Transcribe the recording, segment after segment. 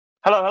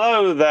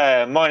Hello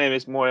there. My name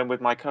is Moy, and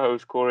with my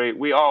co-host Corey,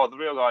 we are the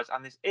Real Guys,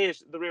 and this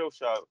is the Real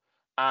Show.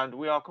 And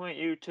we are coming at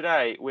you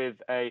today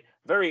with a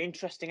very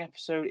interesting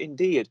episode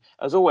indeed.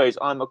 As always,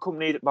 I'm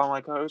accompanied by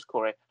my co-host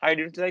Corey. How are you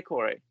doing today,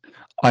 Corey?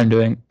 I'm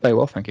doing very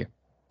well, thank you.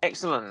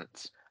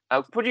 Excellent.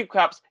 Could you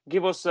perhaps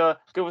give us a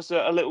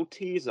little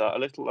teaser, a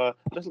little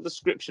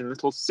description, a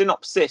little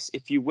synopsis,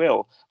 if you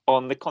will,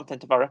 on the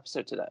content of our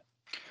episode today?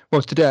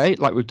 Well, today,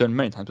 like we've done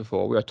many times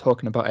before, we are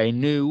talking about a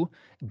new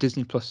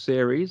Disney Plus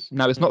series.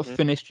 Now, it's not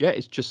finished yet;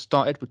 it's just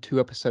started with 2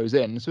 episodes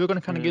in. So we're going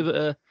to kind of give it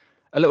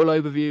a little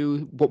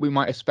overview, what we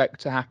might expect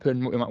to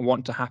happen, what we might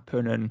want to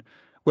happen, and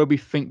where we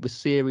think the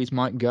series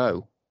might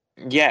go.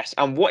 Yes,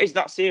 and what is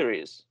that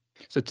series?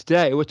 So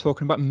today we're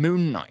talking about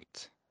Moon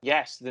Knight.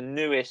 Yes, the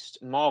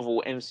newest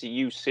Marvel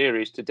MCU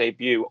series to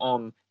debut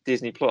on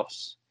Disney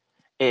Plus.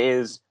 It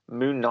is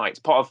Moon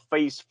Knight, part of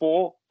Phase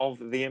 4 of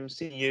the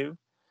MCU.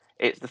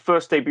 It's the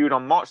first debuted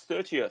on March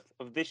 30th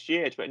of this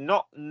year, but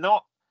not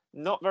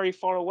very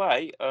far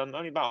away.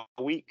 Only about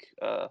a week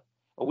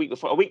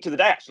before, a week to the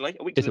day actually,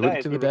 a week to It's the a day week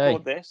as to we the day.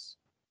 record this.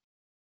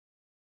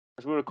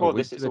 As we A record week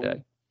this, to it's the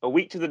day. a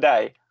week to the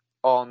day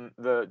on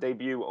the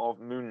debut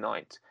of Moon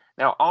Knight.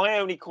 Now, I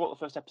only caught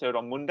the first episode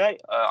on Monday.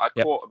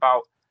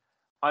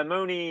 I'm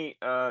only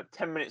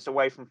 10 minutes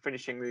away from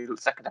finishing the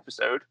second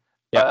episode,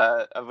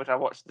 of which I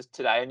watched this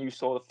today, and you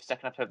saw the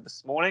second episode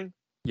this morning?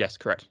 Yes,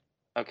 correct.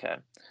 Okay.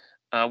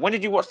 When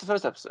did you watch the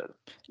first episode?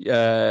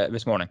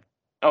 This morning.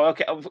 Oh,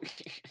 okay.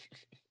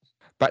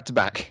 Back to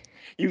back.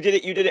 You did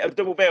it a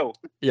double bill.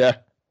 Yeah.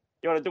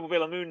 You had a double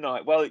bill of Moon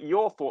Knight. Well,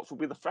 your thoughts will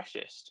be the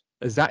freshest.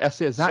 Exactly.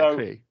 So,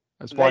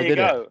 That's why I did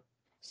it.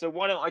 So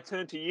why don't I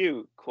turn to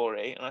you,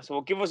 Corey? And I said,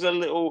 well, give us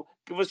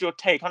your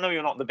take. I know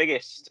you're not the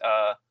biggest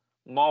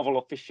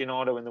Marvel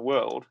aficionado in the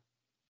world.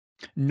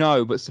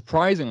 No, but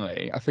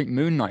surprisingly, I think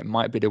Moon Knight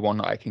might be the one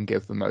that I can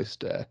give the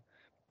most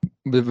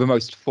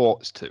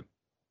thoughts to.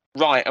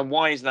 Right, and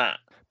why is that?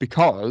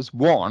 Because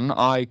one,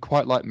 I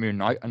quite like Moon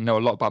Knight and know a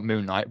lot about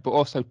Moon Knight, but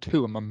also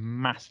two, I'm a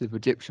massive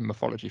Egyptian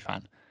mythology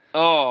fan.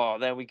 Oh,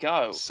 there we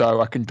go.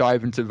 So I can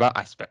dive into that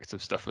aspect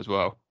of stuff as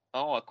well.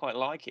 Oh, I quite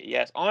like it.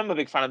 Yes, I'm a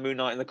big fan of Moon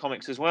Knight in the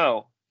comics as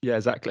well. Yeah,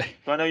 exactly.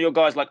 So I know your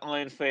guys like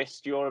Iron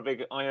Fist. I'm a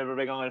big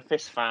Iron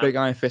Fist fan. Big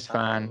Iron Fist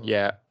fan.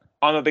 Yeah.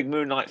 I'm a big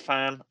Moon Knight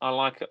fan. I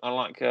like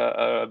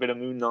a bit of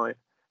Moon Knight.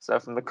 So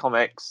from the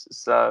comics.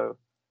 So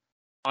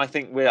I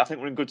think we're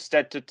in good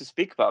stead to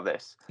speak about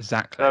this.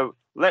 Exactly. So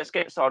let's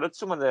get started.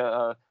 Some of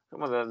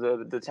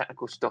the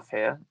technical stuff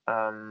here.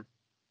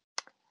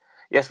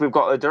 Yes, we've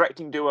got a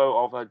directing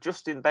duo of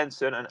Justin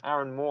Benson and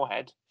Aaron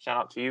Moorhead. Shout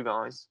out to you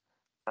guys.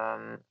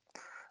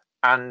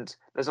 And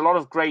there's a lot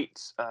of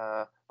great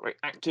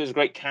actors,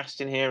 great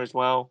cast in here as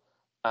well.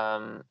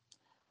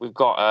 We've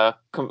got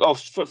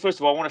first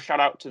of all, I want to shout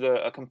out to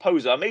the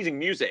composer. Amazing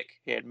music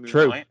here at Moon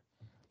Knight.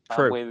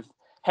 True. With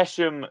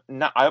Hesham,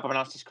 I hope I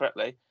pronounced this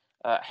correctly.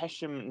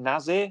 Hesham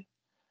Nazir,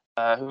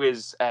 who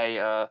is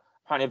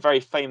apparently a very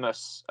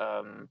famous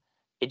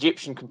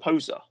Egyptian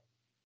composer.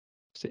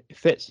 It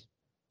fits.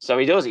 So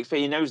he does.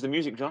 He knows the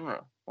music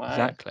genre. Wow.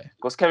 Exactly.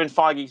 Of course, Kevin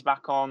Feige's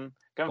back on.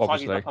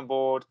 Feige's back on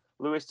board.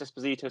 Luis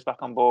Desposito's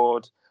back on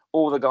board.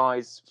 All the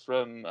guys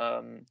from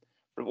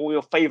all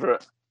your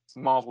favorite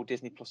Marvel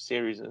Disney Plus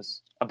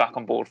series are back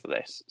on board for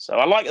this. So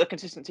I like the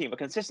consistent team. A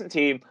consistent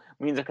team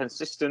means a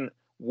consistent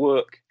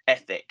work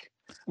ethic.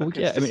 Well,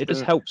 yeah, I mean, it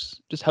just helps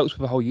with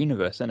the whole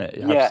universe, doesn't it?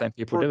 You have the same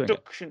people doing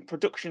it.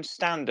 Production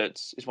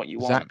standards is what you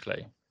want.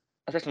 Exactly.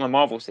 Especially on the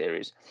Marvel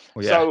series.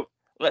 Well, yeah. So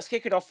let's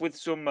kick it off with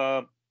some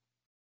a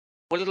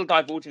little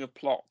divulging of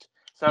plot.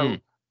 So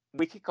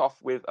we kick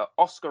off with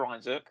Oscar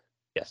Isaac.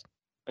 Yes.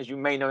 As you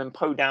may know him,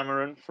 Poe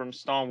Dameron from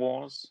Star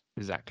Wars.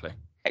 Exactly.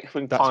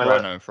 X-Wing That's pilot. where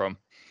I know him from.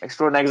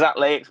 Extraordinary,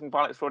 exactly. X-Wing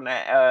pilot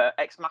extraordinaire.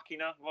 Ex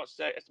Machina. What's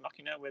Ex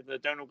Machina with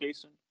Donald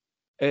Gleason?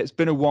 It's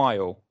been a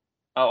while.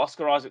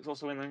 Oscar Isaac's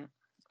also in there.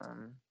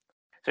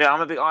 So yeah,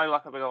 I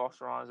like a bit of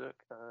Oscar Isaac.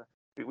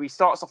 We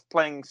starts off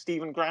playing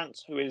Stephen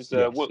Grant, who is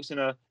works in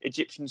a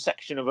Egyptian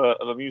section of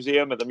a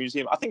museum. At the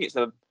museum, I think it's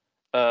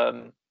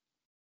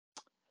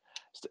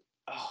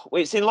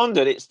it's in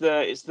London. It's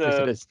Yes,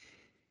 it is.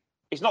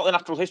 It's not the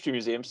Natural History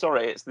Museum.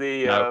 Sorry, it's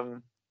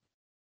the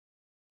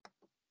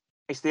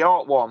it's the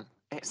art one.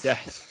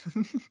 Yes.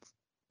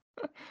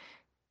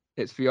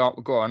 It's the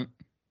art. Go on.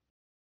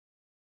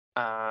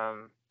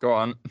 Go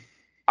on.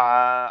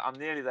 I'm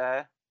nearly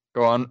there.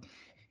 Go on.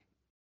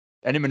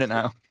 Any minute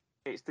now.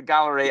 It's the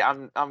gallery.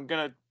 I'm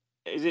gonna.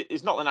 Is it?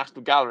 It's not the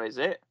National Gallery, is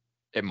it?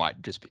 It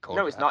might just be called.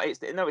 No, it's not.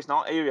 It's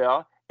not. Here we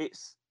are.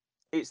 It's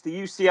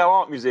the UCL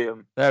Art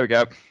Museum. There we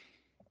go.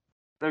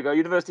 There we go.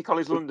 University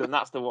College London.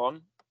 That's the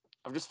one.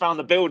 I've just found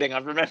the building.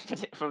 I've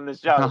remembered it from the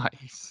show.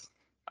 Nice.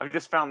 I've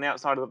just found the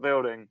outside of the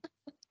building.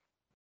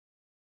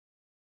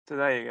 So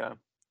there you go.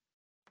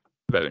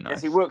 Very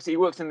nice. Yes, he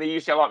works in the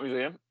UCL Art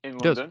Museum in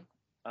London,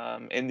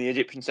 in the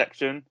Egyptian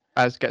section.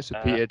 As gets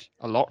repeated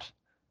a lot.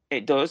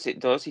 It does.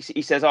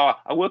 He says, "I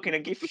work in a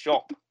gift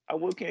shop.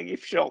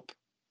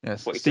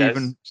 Yes,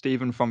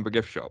 Stephen from the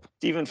gift shop.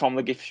 Stephen from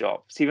the gift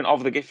shop. Stephen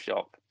of the gift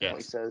shop. Yes.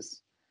 What he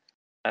says.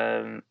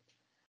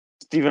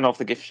 Stephen of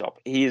the gift shop.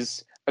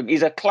 He's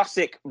a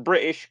classic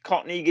British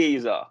Cockney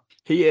geezer.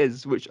 He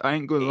is, which I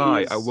ain't gonna lie,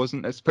 I He's-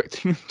 wasn't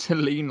expecting him to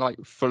lean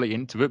like fully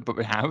into it, but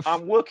we have.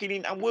 I'm working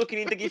in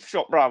the gift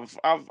shop, bruv.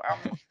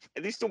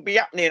 This don't be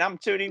happening. I'm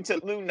turning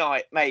to Moon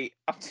Knight, mate.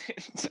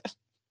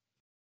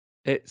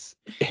 It's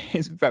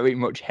very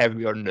much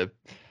heavy on the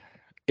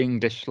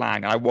English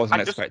slang. I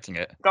wasn't expecting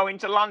it. Going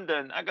to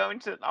London.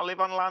 I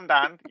live on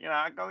London. You know,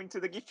 I go into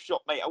the gift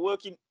shop, mate. I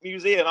work in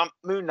museum. I'm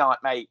Moon Knight,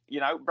 mate. You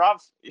know, bruv.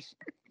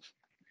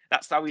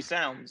 That's how he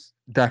sounds.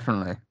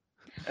 Definitely.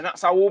 And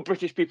that's how all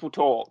British people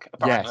talk,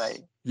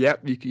 apparently. Yes.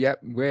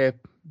 Yep.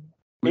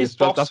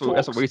 That's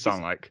what we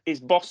sound like. His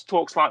boss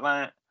talks like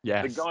that.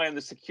 Yes. The guy in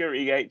the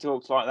security gate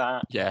talks like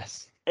that.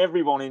 Yes.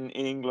 Everyone in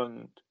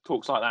England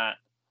talks like that.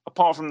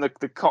 Apart from the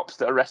cops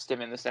that arrest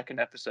him in the second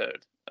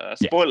episode.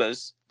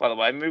 Spoilers, by the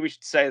way. Maybe we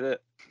should say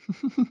that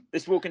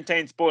this will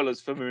contain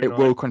spoilers for Moon Knight. It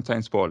will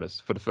contain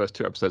spoilers for the first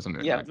 2 episodes of Moon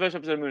Knight. Yeah, the first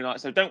episode of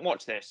Moonlight. So don't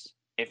watch this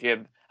if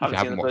you haven't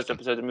seen the first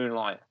episode of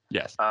Moonlight.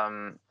 Yes.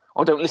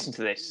 Or don't listen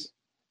to this,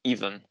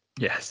 even.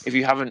 Yes. If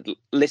you haven't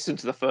listened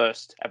to the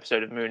first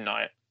episode of Moon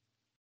Knight.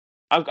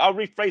 I'll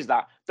rephrase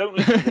that. Don't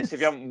listen to this if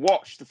you haven't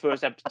watched the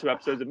first 2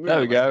 episodes of Moon Knight.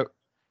 There we go.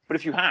 But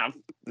if you have,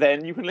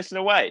 then you can listen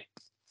away.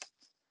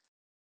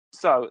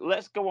 So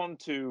let's go on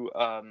to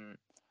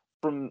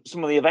from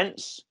some of the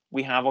events.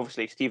 We have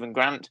obviously Stephen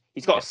Grant.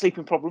 He's got a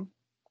sleeping problem.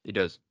 He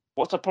does.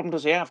 What type of problem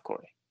does he have,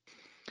 Corey?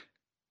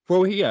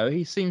 Well,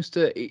 he seems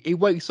to. He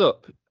wakes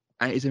up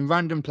and he's in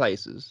random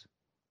places.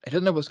 He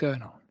doesn't know what's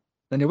going on.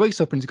 Then he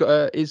wakes up and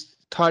he's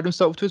tied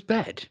himself to his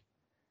bed.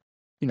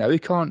 You know, he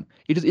can't.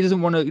 He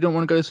doesn't want to. He don't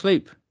want to go to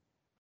sleep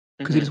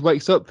because he just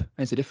wakes up and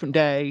it's a different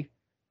day.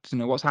 Doesn't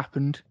know what's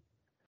happened.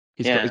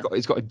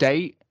 He's got a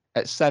date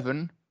at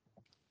 7,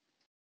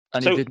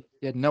 and he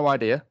had no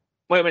idea.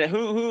 Wait a minute.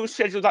 Who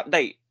scheduled that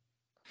date?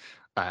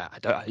 I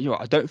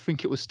don't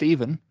think it was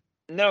Stephen.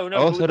 No. I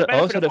also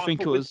don't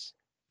think it was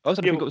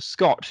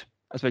Scott,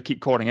 as we keep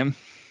calling him.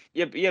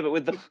 Yeah, but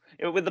with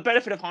the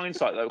benefit of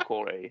hindsight, though,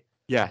 Corey.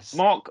 Yes.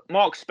 Marc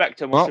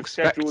Spector must have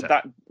scheduled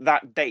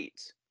that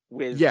date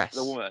with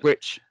the woman.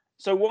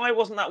 So why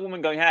wasn't that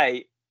woman going,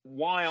 hey,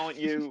 why aren't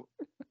you?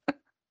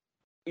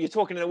 You're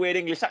talking in a weird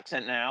English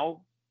accent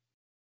now.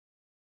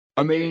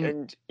 I mean,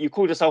 and you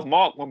called yourself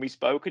Mark when we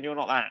spoke, and you're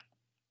not that.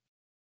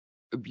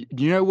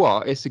 You know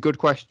what? It's a good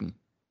question.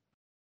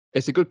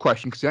 It's a good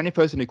question because the only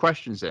person who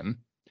questions him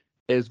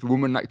is the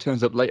woman that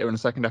turns up later in the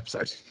second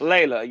episode.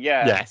 Layla,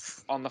 yeah.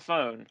 Yes. On the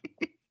phone.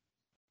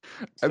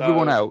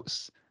 Everyone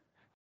else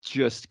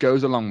just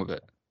goes along with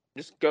it.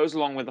 Just goes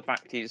along with the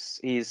fact he's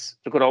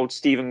the good old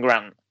Stephen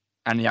Grant.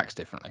 And he acts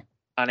differently.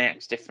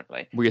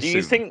 Do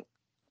you think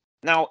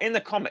now in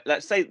the comic?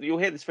 Let's say you'll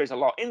hear this phrase a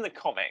lot in the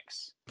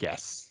comics.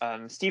 Yes.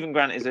 Stephen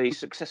Grant is a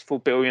successful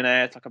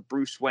billionaire. It's like a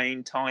Bruce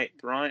Wayne type,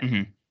 right?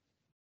 Mm-hmm.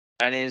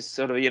 And is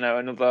sort of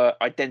another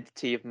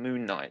identity of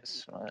Moon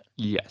Knight's, right?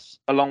 Yes.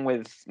 Along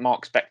with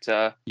Marc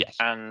Spector. Yes.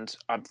 And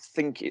I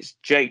think it's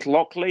Jake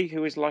Lockley,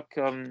 who is like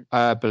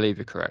I believe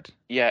you're correct.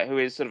 Yeah, who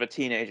is sort of a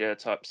teenager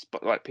type,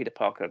 like Peter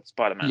Parker,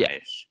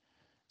 Spider-Man-ish.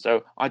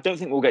 So I don't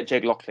think we'll get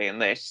Jake Lockley in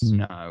this.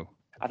 No.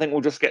 I think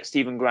we'll just get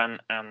Stephen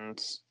Grant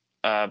and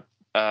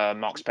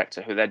Marc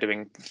Spector, who they're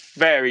doing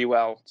very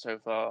well so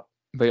far.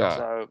 They are.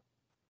 So,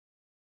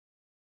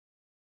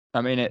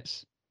 I mean,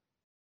 it's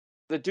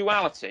the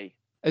duality.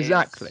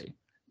 Exactly.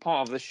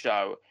 Part of the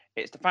show.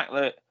 It's the fact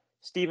that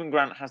Stephen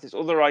Grant has this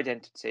other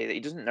identity that he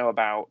doesn't know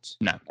about.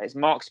 No. It's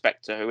Marc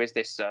Spector, who is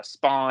this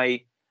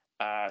spy,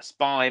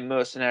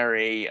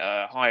 mercenary,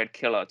 hired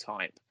killer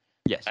type.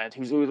 Yes. And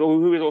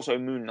who is also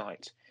Moon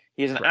Knight.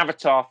 He is an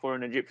avatar for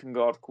an Egyptian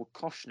god called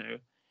Khonshu.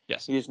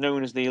 Yes. He is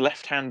known as the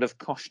left hand of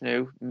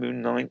Khonshu,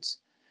 Moon Knight,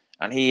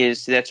 and he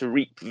is there to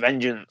reap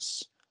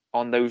vengeance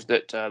on those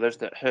that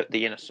hurt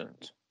the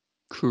innocent.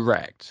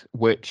 Correct.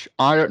 Which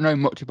I don't know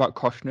much about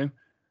Khonshu.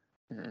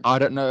 Mm-hmm. I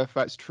don't know if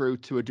that's true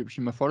to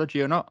Egyptian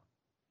mythology or not.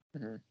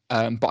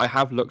 Mm-hmm. But I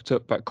have looked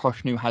up that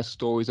Khonshu has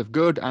stories of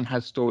good and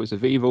has stories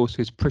of evil, so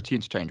he's pretty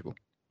interchangeable.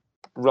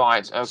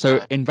 Right. Okay.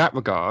 So in that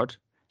regard,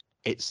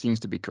 it seems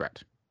to be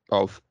correct.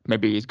 Of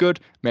maybe he's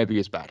good, maybe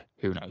he's bad.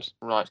 Who knows?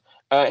 Right.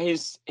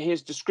 His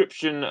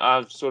description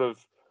of sort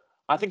of,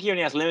 I think he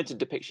only has limited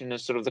depiction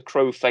as sort of the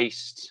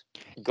crow-faced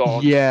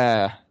god.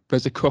 Yeah,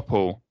 there's a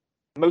couple.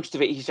 Most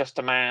of it, he's just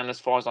a man,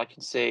 as far as I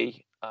can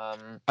see.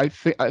 I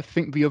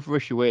think the other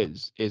issue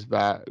is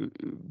that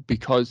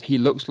because he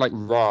looks like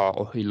Ra,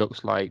 or he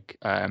looks like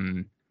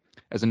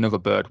there's another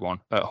bird one,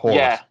 Horus.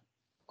 Yeah,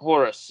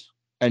 Horus.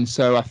 And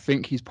so I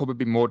think he's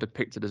probably more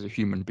depicted as a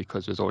human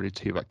because there's already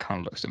two that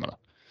kind of look similar.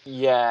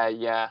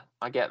 Yeah,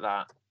 I get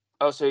that.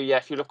 Also, yeah,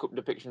 if you look up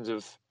depictions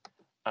of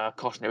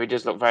Khonshu, he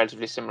does look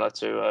relatively similar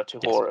to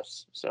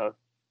Horus. So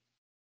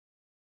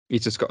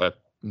he's just got a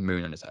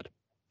moon on his head.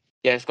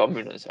 Yeah, he's got a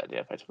moon on his head.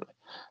 Yeah, effectively.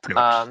 Pretty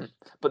much.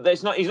 But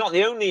he's not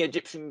the only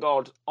Egyptian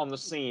god on the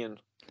scene.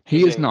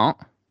 He is not.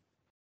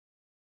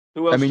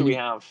 Who else do we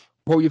have?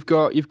 Well, you've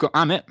got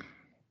Amit.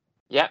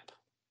 Yep.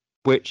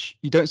 Which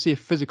you don't see a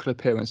physical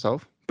appearance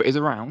of, but is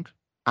around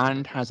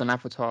and has an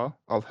avatar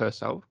of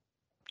herself.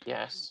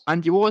 Yes.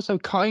 And you also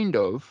kind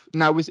of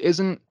now this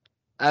isn't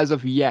as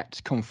of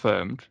yet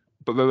confirmed,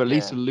 but they're at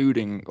least Yeah.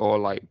 alluding or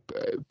like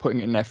putting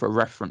it in there for a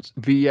reference.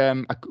 The I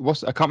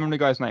can't remember the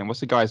guy's name.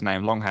 What's the guy's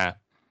name? Long hair.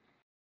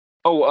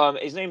 Oh,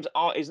 his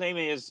name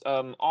is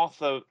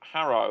Arthur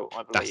Harrow,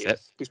 I That's believe,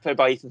 it. who's played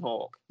by Ethan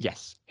Hawke.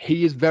 Yes,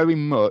 he is very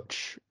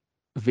much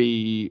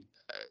the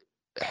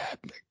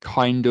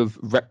kind of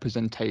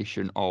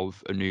representation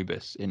of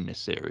Anubis in this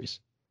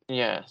series.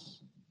 Yes.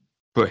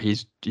 But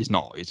he's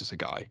not. He's just a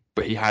guy.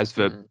 But he has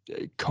the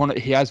Mm.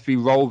 he has the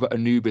role that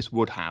Anubis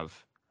would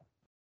have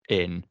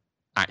in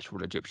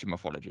actual Egyptian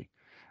mythology.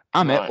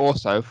 Amit Right.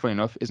 also, funny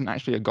enough, isn't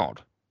actually a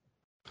god.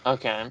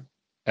 Okay.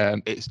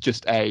 It's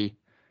just a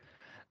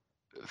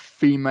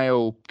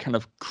female kind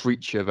of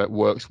creature that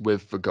works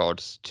with the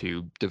gods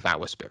to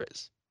devour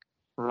spirits.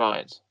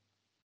 Right.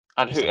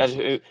 And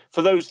Essentially. who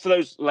for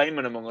those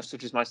laymen among us,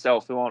 such as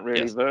myself, who aren't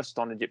really Yes. versed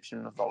on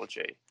Egyptian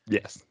mythology,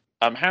 Yes.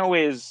 how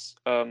is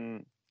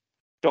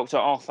Dr.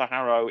 Arthur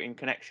Harrow in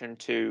connection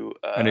to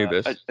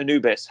Anubis.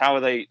 Anubis? How are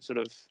they sort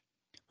of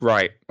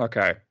Right.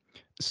 Okay.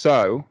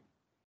 So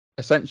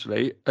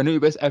essentially,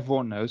 Anubis,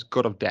 everyone knows,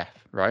 god of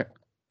death, right?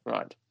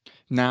 right?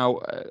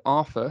 Now,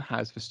 Arthur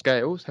has the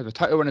scales, has a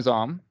tattoo on his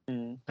arm,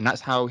 Mm. and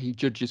that's how he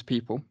judges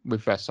people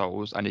with their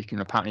souls. And he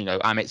can apparently,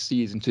 Amit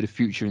sees into the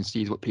future and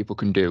sees what people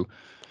can do.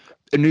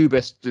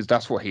 Anubis,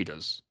 that's what he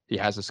does. He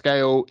has a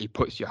scale, he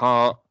puts your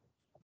heart,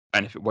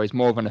 and if it weighs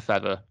more than a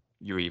feather,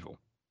 you're evil,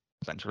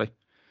 essentially.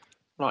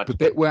 Right. The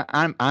bit where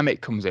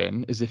Amit comes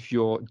in is if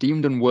you're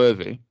deemed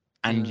unworthy,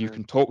 and you Mm.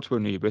 can talk to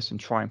Anubis and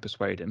try and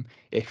persuade him.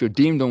 If you're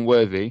deemed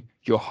unworthy,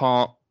 your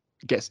heart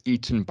gets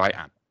eaten by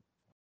Amit,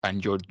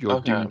 and you're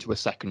Okay. doomed to a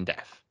second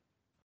death.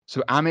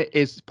 So Amit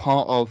is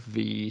part of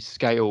the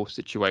scale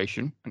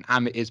situation, and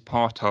Amit is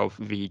part of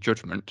the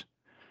judgment.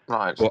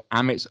 Right. But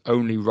Amit's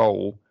only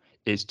role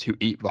is to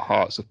eat the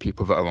hearts of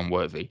people that are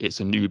unworthy.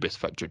 It's Anubis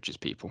that judges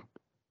people.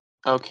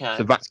 Okay.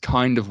 So that's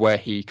kind of where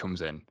he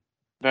comes in.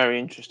 Very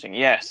interesting.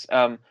 Yes.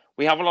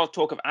 We have a lot of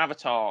talk of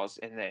avatars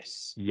in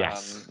this.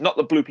 Yes. Not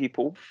the blue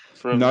people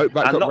No,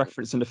 that and got not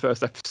referenced in the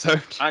first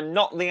episode.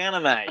 the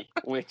anime,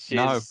 which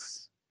No.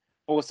 is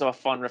also a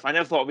fun I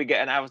never thought we'd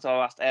get an Avatar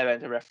Last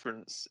Airbender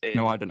reference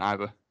No, I didn't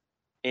either.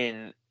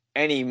 in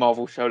any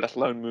Marvel show, let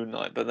alone Moon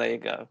Knight. But there you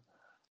go.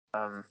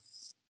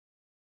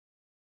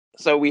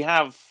 So we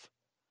have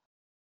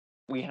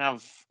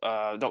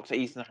Dr.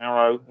 Ethan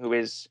Harrow, who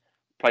is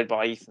played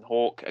by Ethan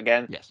Hawke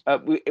again. Yes.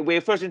 We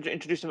first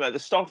introduced him at the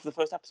start of the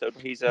first episode,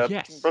 where he's putting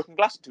Yes. broken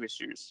glass into his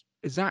shoes.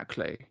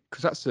 Exactly.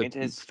 Because that's a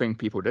thing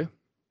people do.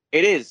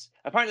 It is.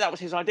 Apparently, that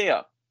was his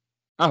idea.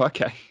 Oh,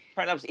 okay.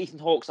 Apparently, that was Ethan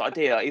Hawke's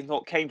idea. Ethan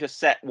Hawke came to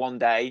set one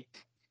day,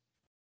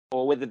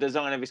 or with the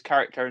design of his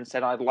character, and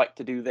said, "I'd like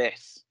to do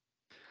this,"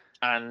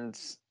 and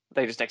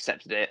they just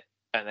accepted it,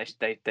 and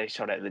they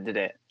shot it. They did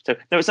it. So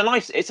no, it's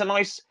a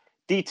nice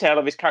detail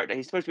of his character.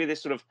 He's supposed to be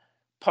this sort of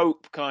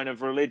Pope kind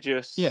of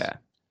religious,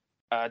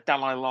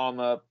 Dalai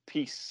Lama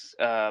peace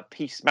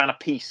man of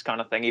peace kind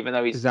of thing. Even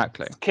though he's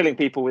killing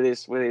people with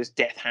his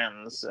death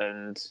hands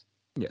and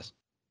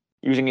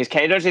using his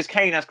cane. Does his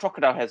cane has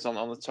crocodile heads on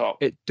the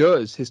top? It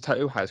does. His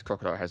tattoo has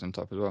crocodile heads on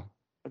top as well.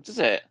 Does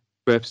it?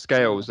 With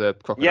scales,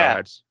 crocodile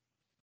heads.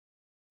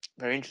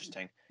 Very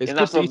interesting. It's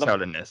good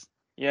detail in this.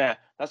 Yeah,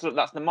 that's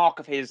the mark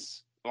of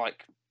his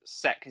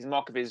sect, his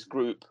mark of his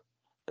group,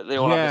 that they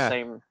all have the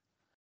same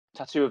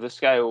tattoo of the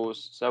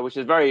scales. So, which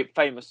is very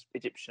famous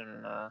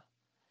Egyptian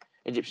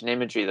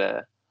imagery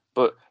there.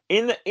 But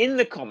in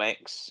the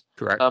comics,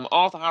 correct.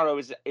 Arthur Harrow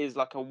is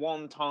like a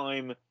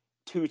one-time,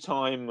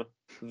 two-time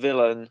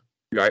villain.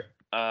 Right.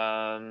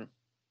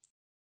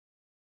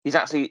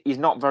 He's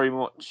not very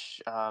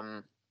much.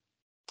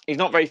 He's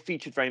not very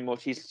featured very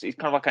much. He's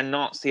kind of like a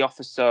Nazi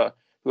officer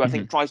who I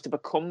think tries to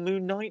become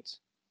Moon Knight.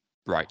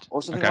 Right.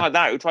 Or something like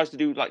that, who tries to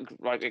do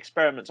like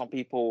experiments on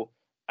people,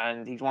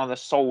 and he's one of the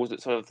souls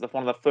that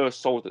one of the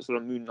first souls that sort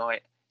of Moon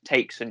Knight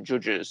takes and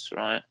judges,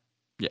 right?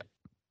 Yeah.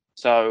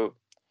 So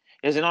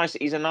he's a nice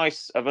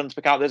villain to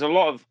pick out. There's a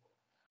lot of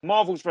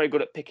Marvel's very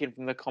good at picking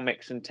from the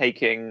comics and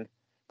taking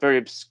very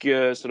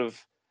obscure sort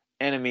of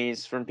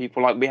enemies from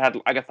people. Like we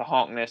had Agatha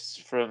Harkness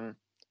from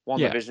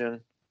WandaVision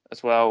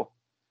as well.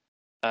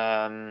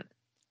 Who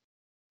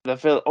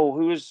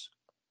was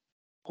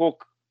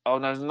Hawk? Oh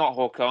no, it's not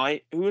Hawkeye.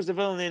 Who was the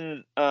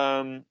villain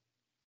in?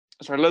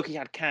 Loki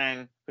had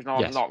Kang, which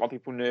not a lot of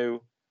people knew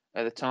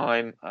at the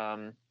time.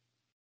 And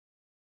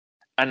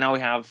now we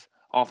have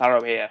Arthur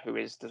Harrow here, who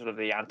is the sort of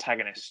the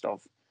antagonist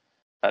of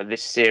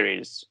this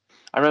series.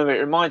 I remember it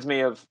reminds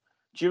me of.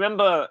 Do you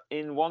remember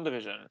in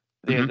WandaVision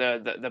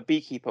the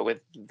beekeeper with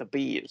the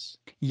bees?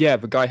 Yeah,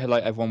 the guy who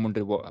everyone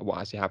wondered what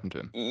actually happened to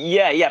him.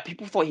 Yeah.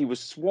 People thought he was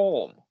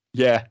Swarm.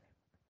 Yeah.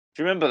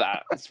 Do you remember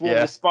that? Swarm,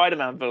 the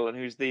Spider-Man villain,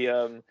 who's the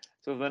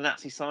sort of the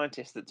Nazi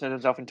scientist that turned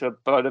himself into a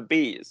bird of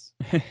bees.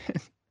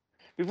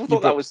 People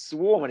thought that was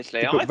Swarm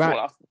initially. I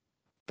thought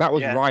that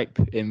was ripe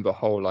in the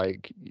whole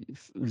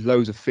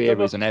loads of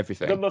theories and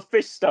everything. The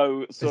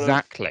Mephisto sort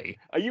of.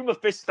 Are you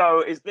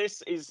Mephisto? Is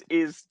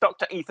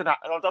Dr.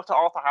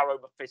 Arthur Harrow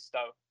Mephisto?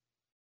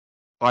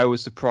 I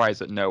was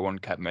surprised that no one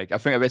kept making. I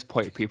think at this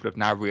point, people have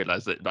now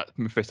realised that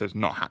Mephisto's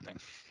not happening.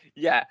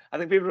 Yeah, I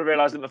think people have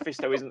realised that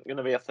Mephisto isn't going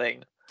to be a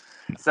thing.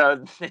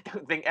 So they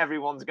don't think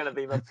everyone's going to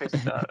be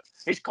Mephisto.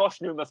 It's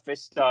Khonshu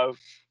Mephisto.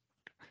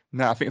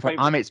 No, I think if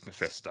it's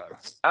Mephisto.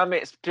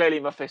 Amit's clearly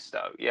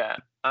Mephisto. Yeah,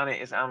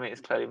 Amit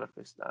is clearly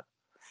Mephisto.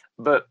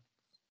 But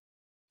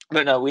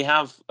no, we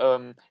have.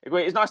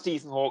 It's nice to see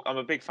Ethan Hawke. I'm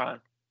a big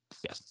fan.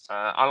 Yes.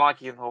 I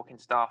like Ethan Hawke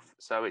and stuff,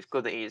 so it's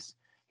good that he's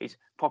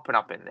popping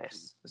up in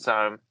this.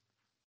 So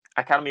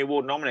Academy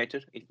Award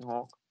nominated Ethan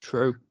Hawke.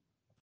 True.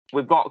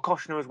 We've got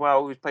Khonshu as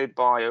well, who's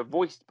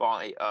voiced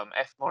by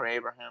F. Murray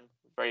Abraham,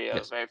 very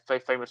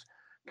famous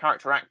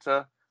character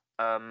actor.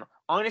 I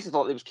honestly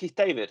thought it was Keith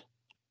David.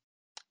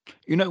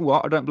 You know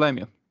what? I don't blame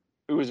you.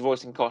 Who was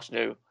voicing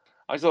Khonshu?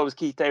 I thought it was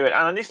Keith David,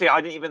 and initially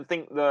I didn't even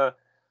think the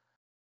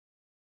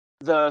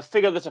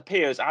figure that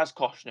appears as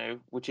Khonshu,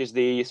 which is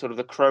the sort of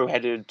the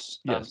crow-headed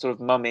sort of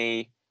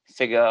mummy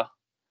figure,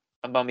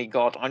 a mummy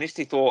god. I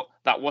initially thought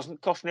that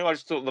wasn't Khonshu. I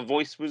just thought the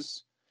voice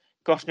was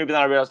Khonshu, but then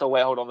I realised, oh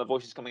wait, hold on, the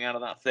voice is coming out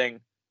of that thing.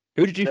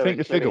 Who did you think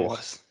the figure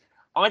was?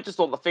 I just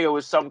thought the figure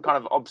was some kind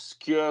of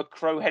obscure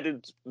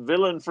crow-headed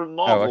villain from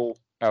Marvel.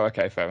 Oh,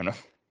 okay, fair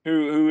enough.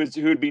 Who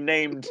would be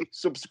named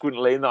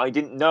subsequently and that I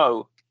didn't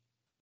know.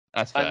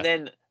 That's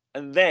fair.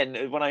 And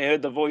then when I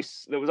heard the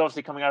voice that was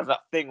obviously coming out of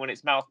that thing when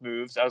its mouth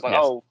moves, I was like,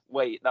 oh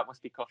wait, that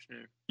must be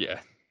Khonshu. Yeah.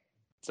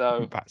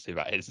 So that's who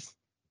that is.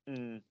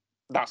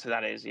 That's who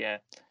that is, yeah.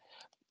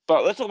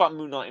 But let's talk about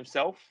Moon Knight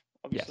himself,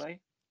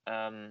 obviously.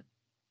 Yes.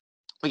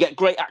 We get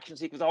great action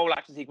sequence, the whole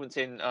action sequence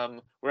in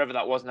wherever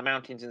that was, in the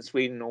mountains in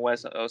Sweden or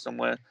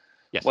somewhere,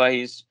 where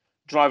he's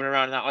driving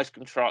around in that ice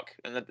cream truck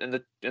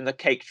and the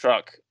cake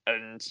truck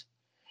and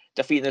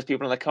defeating those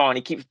people in the car, and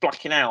he keeps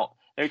blacking out.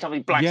 Every time he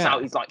blacks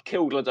out, he's like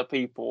killed loads of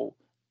people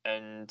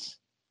and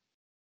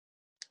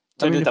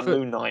turned into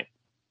Moon Knight.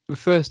 The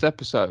first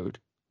episode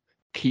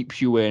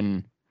keeps you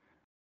in.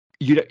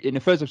 In the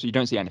first episode, you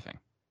don't see anything.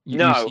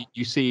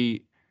 You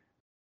see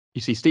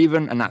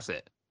Stephen, and that's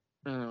it.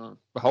 The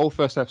whole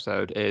first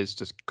episode is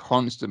just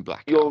constant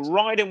blackouts. You're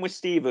riding with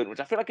Stephen, which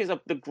I feel like is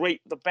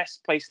the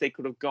best place they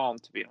could have gone,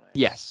 to be honest.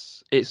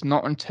 Yes, it's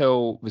not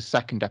until the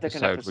second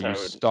episode where you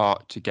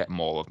start to get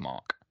more of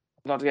Mark.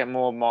 Start to get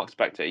more of Marc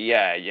Spector,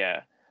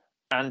 yeah.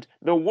 And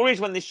the worries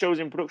when this show's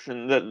in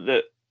production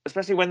that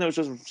especially when there was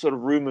just sort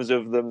of rumors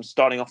of them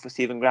starting off with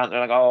Stephen Grant,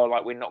 they're like, oh,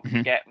 like we're not going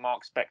to get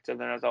Marc Spector. And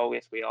then I was, oh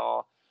yes, we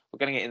are. We're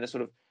getting it in the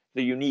sort of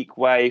the unique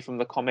way from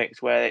the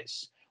comics where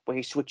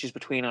he switches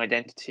between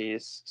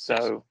identities.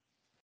 So,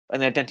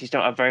 and the identities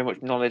don't have very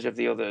much knowledge of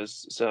the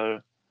others. So,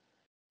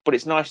 but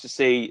it's nice to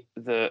see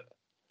that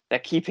they're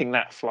keeping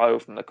that flow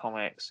from the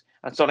comics,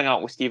 and starting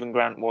out with Stephen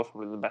Grant was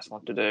probably the best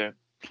one to do.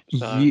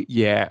 So.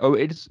 Yeah. Oh,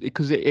 it's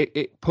because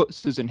it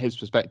puts us in his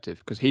perspective,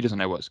 because he doesn't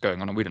know what's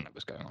going on and we don't know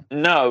what's going on.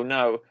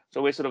 No.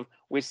 So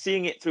we're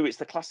seeing it through. It's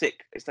the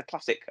classic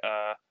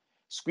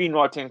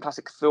screenwriting,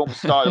 classic film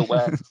style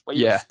where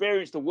you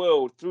experience the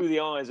world through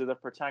the eyes of the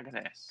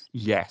protagonist.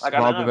 Yes. Like,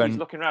 I don't know, he's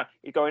looking around.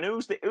 He's going,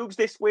 who's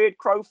this weird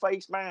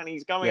crow-faced man?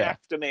 He's going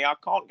after me. I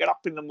can't get up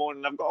in the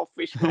morning. I've got a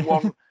fish for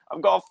one.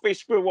 I've got a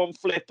fish for one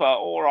flipper.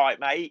 All right,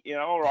 mate.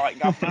 All right,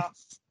 governor.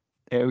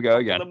 Here we go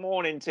again. Good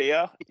morning to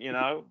you.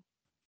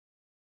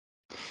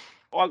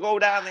 I go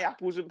down the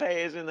apples and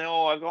pears and I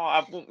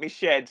want my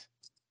shed.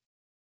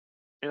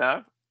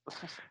 Yep.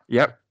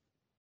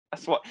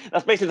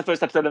 That's basically the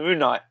first episode of Moon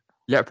Knight.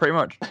 Yeah, pretty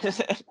much.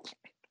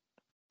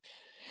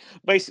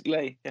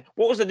 Basically. Yeah.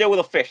 What was the deal with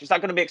the fish? Is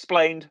that going to be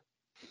explained?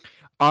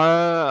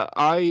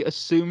 I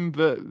assume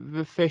that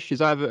the fish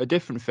is either a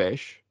different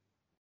fish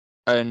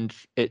and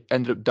it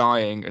ended up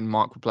dying and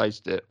Mark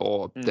replaced it,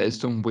 or there's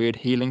some weird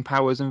healing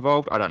powers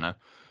involved. I don't know.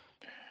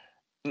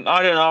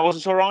 I don't know. I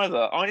wasn't sure either.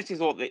 I honestly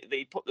thought that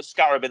he put the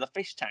scarab in the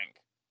fish tank.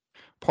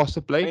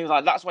 Possibly. And he was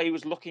like, that's why he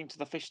was looking to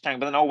the fish tank.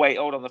 But then, oh wait,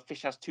 hold on, the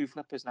fish has two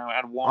flippers now. It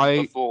had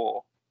one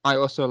before. I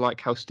also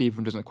like how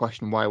Stephen doesn't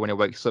question why when he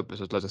wakes up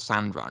there's loads of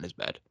sand around his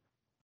bed.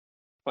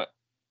 But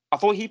I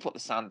thought he put the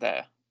sand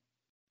there.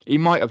 He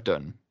might have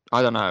done.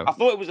 I don't know. I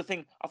thought it was a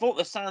thing. I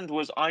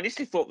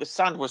initially thought the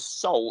sand was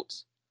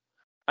salt.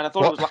 And I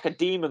thought it was like a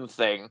demon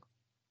thing.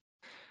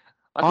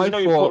 You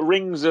put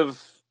rings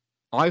of...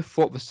 I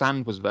thought the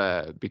sand was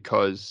there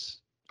because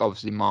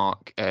obviously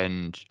Mark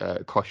and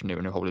Khonshu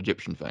knew the whole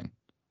Egyptian thing.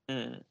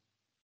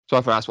 So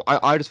I thought that's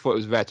what I just thought it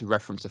was there to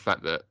reference the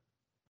fact that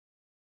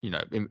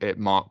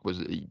Mark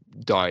he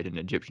died in an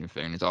Egyptian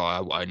thing. And it's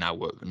I now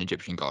work with an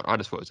Egyptian god. I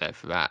just thought it was there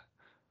for that.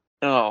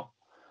 No,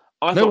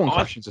 no one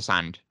questions the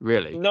sand,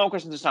 really. No one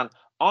questions the sand.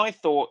 I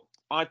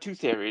had two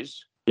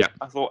theories. Yeah.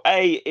 I thought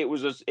it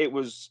was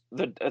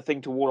a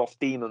thing to ward off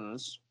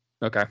demons.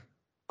 Okay.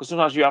 Because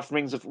sometimes you have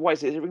rings of what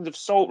is it? Rings of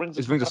salt.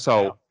 It's rings of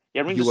salt.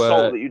 Yeah, rings of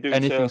salt that you do.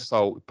 Anything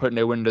salt. Put in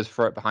their windows,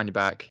 throw it behind your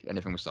back.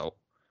 Anything with salt.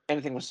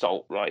 Anything with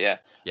salt, right? Yeah.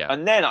 Yeah.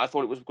 And then I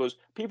thought it was because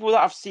people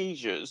that have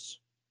seizures.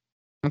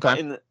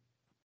 Okay.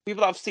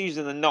 People that have seizures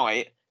in the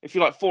night, if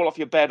you fall off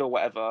your bed or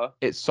whatever,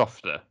 it's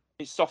softer.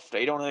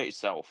 You don't hurt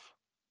yourself.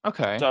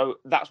 Okay. So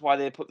that's why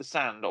they put the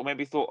sand, or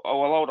maybe thought,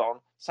 oh well, hold on,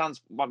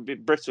 sand's might be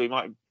brittle. He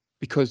might.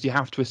 Because you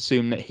have to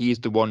assume that he's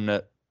the one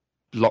that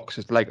locks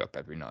his leg up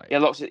every night. Yeah,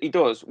 lots. He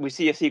does. We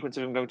see a sequence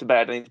of him going to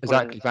bed, and he's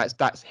pulling. Exactly.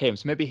 That's him.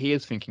 So maybe he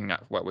is thinking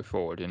that way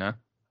forward. You know.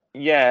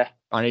 Yeah,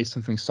 I need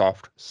something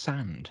soft.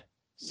 Sand.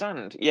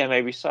 sand. Yeah,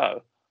 maybe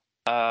so.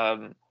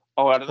 Oh,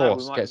 I don't know.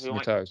 Horse gets We my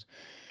might toes.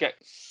 get.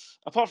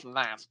 Apart from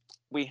that,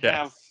 we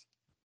Yeah. have.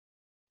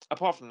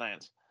 Apart from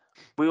that,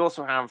 we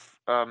also have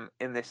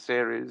in this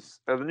series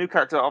the new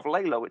character of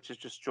Layla, which has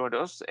just joined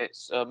us.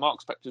 It's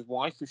Marc Spector's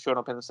wife, who's shown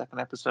up in the second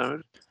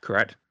episode.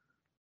 Correct.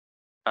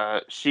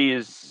 She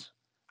is.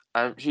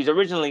 She's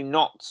originally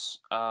not.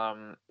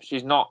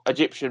 She's not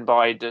Egyptian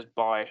by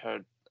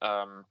her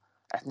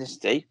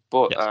ethnicity,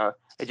 but Yes.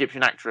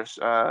 Egyptian actress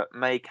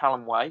May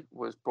Calamawy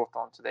was brought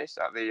onto this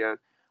at the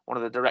one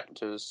of the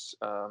directors.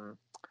 One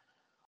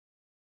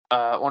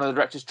of the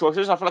director's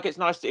choices. I feel like it's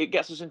nice. It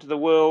gets us into the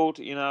world.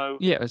 You know,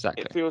 Yeah,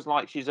 exactly. it feels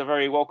like she's a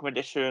very welcome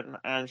addition,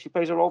 and she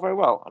plays her role very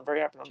well. I'm very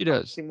happy. She to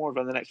does. see more of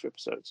her in the next few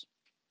episodes.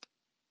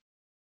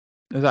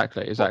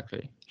 Exactly. She's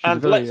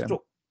And very. let's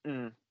talk.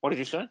 What did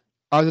you say?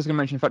 I was just going to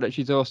mention the fact that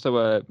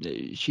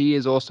she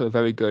is also a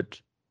very good.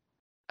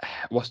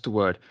 What's the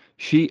word?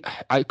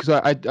 I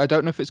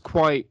don't know if it's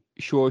quite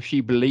sure if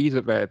she believes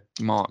that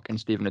Mark and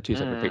Stephen are two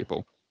separate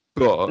people,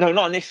 but no,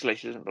 not initially.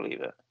 She doesn't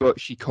believe it. But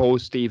she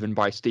calls Stephen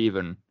by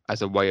Stephen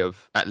as a way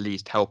of at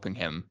least helping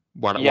him,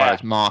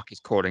 whereas Mark is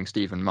calling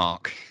Stephen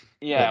Mark.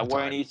 Yeah,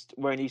 where he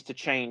needs to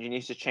change. He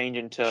needs to change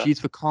into. She's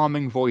the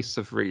calming voice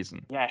of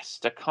reason. Yes,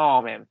 to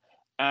calm him,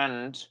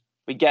 and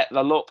we get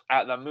the look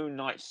at the Moon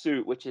Knight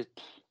suit, which is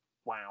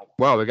wow.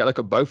 Well, we get a look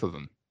at both of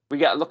them. We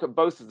get a look at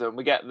both of them.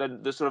 We get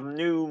the sort of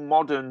new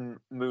modern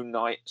Moon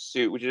Knight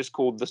suit, which is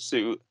called the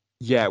suit.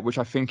 Yeah, which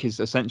I think is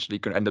essentially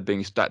going to end up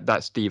being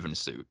that Stephen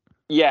suit.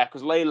 Yeah,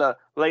 because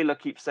Layla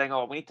keeps saying,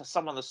 "Oh, we need to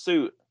summon the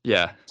suit."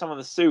 Yeah. Summon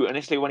the suit.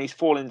 Initially, when he's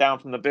falling down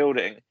from the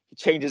building, he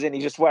changes in.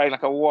 He's just wearing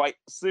like a white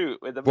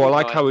suit with the. Well,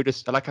 I like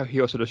how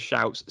he also just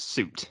shouts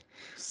 "suit."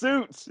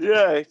 Suit.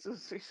 Yeah. It's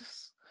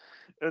just,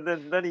 and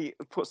then he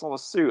puts on a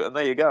suit, and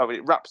there you go.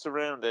 It wraps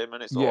around him,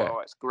 and it's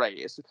it's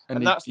great.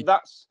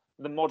 That's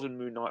the modern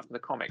Moon Knight from the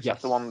comics. Yes.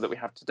 That's the one that we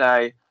have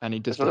today. And he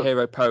does the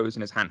hero pose,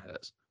 and his hand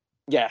hurts.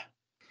 Yeah,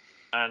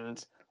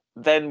 and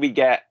then we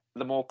get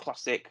the more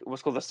classic,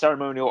 what's called the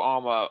ceremonial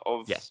armor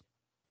of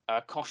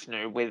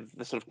Khonshu with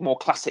the sort of more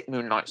classic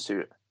Moon Knight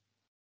suit.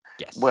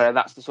 Yes. Where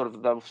that's the sort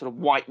of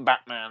white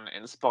Batman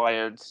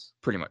inspired.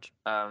 Pretty much.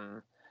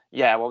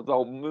 Yeah. Well,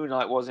 the Moon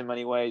Knight was in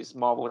many ways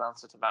Marvel's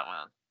answer to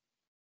Batman.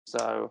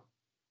 So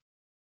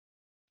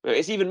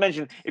it's even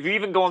mentioned if you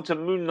even go onto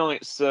Moon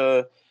Knight's.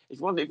 If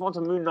you want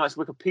a Moon Knight's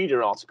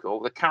Wikipedia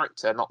article, the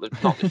character, not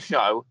the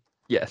show.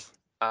 Yes.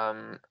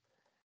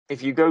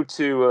 If you go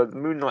to the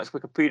Moon Knight's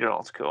Wikipedia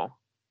article,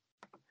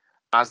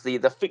 as the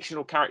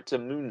fictional character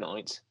Moon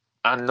Knight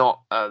and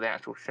not the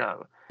actual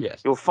show,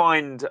 yes, you'll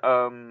find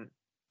an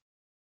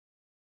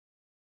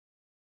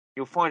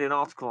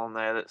article on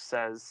there that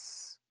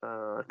says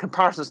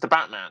comparisons to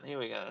Batman. Here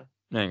we go.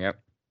 There you go.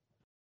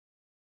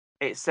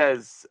 It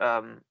says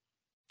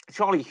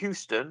Charlie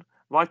Houston,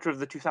 writer of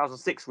the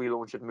 2006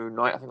 relaunch of Moon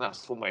Knight, I think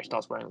that's the one where he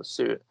starts wearing the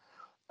suit,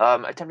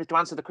 attempted to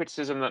answer the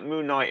criticism that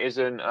Moon Knight is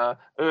an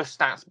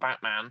Earth-stats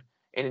Batman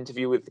in an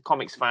interview with the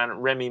comics fan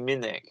Remy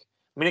Minnick.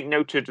 Minnick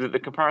noted that the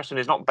comparison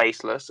is not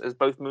baseless, as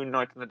both Moon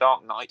Knight and the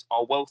Dark Knight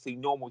are wealthy,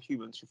 normal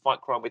humans who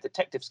fight crime with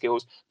detective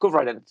skills, cover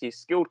identities,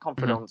 skilled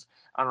confidants,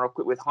 and are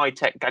equipped with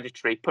high-tech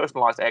gadgetry,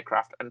 personalized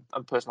aircraft, and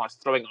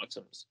personalized throwing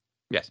items.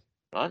 Yes.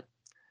 Right?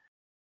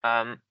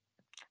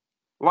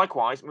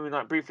 Likewise, Moon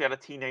Knight briefly had a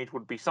teenage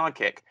would-be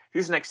sidekick.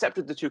 Houston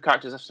accepted the two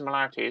characters have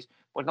similarities,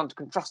 but went on to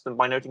contrast them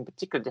by noting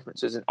particular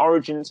differences in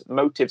origins,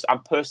 motives,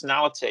 and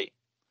personality.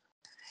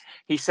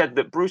 He said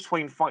that Bruce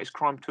Wayne fights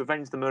crime to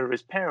avenge the murder of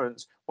his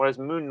parents, whereas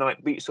Moon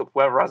Knight beats up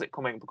whoever has it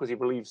coming because he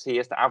believes he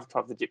is the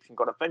avatar of the Egyptian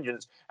god of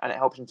vengeance, and it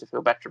helps him to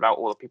feel better about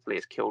all the people he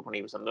has killed when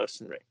he was a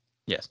mercenary.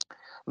 Yes.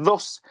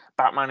 Thus,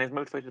 Batman is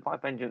motivated by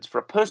vengeance for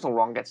a personal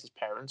wrong against his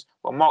parents,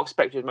 while Marc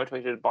Spector is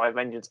motivated by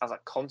vengeance as a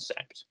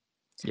concept.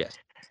 Yes.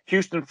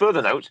 Houston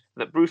further notes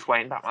that Bruce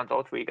Wayne, Batman's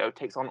alter ego,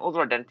 takes on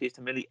other identities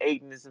to merely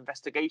aid in his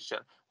investigation,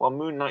 while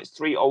Moon Knight's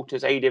three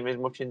alters aid him as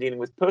much in dealing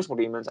with personal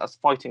demons as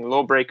fighting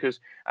lawbreakers,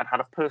 and had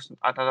a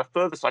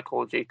further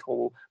psychology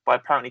tool by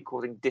apparently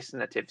causing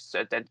dissociative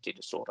identity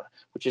disorder,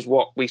 which is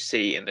what we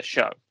see in the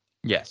show.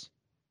 Yes.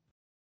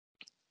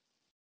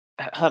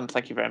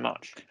 Thank you very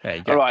much. There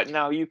you go. All right,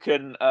 now you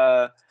can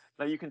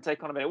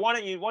take on a bit. Why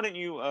don't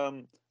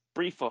you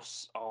brief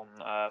us on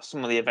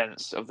some of the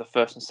events of the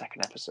first and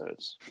second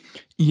episodes?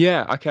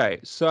 Yeah,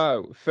 okay.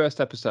 So, first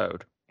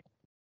episode.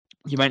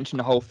 You mentioned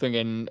the whole thing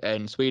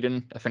in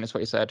Sweden. I think that's what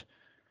you said.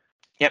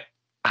 Yep.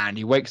 And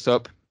he wakes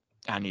up,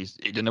 and he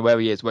doesn't know where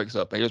he is, wakes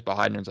up, and just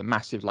behind him is a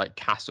massive,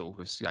 castle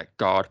with,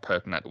 guard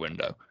poking out the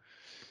window.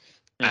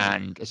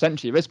 And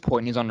essentially, at this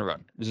point, he's on the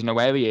run. Doesn't know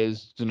where he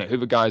is, doesn't know who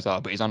the guys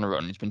are, but he's on the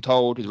run. He's been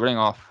told, he's running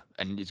off,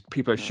 and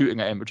people are shooting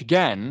at him, which,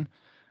 again,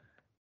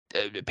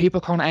 people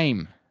can't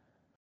aim.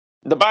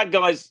 The bad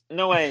guys,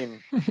 no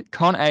aim.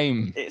 Can't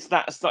aim. It's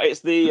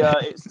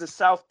the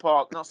South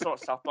Park, not sort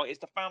of South Park. It's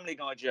the Family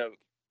Guy joke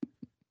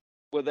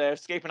where they're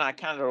escaping out of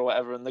Canada or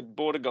whatever, and the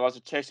border guards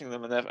are chasing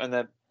them, and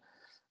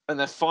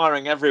they're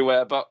firing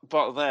everywhere, but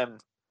them.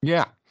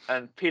 Yeah.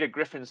 And Peter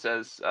Griffin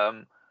says,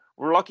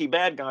 "We're lucky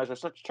bad guys are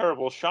such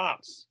terrible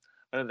shots."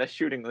 And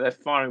they're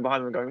firing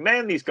behind them, going,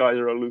 "Man, these guys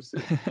are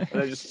elusive." And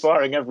they're just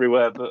firing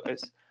everywhere, but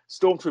it's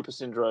Stormtrooper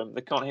syndrome.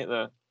 They can't hit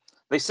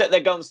They set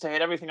their guns to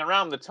hit everything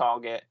around the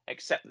target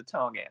except the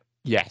target.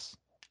 Yes.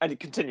 And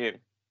continue.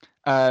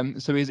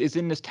 So he's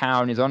in this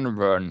town, he's on the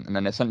run, and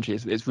then essentially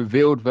it's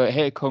revealed that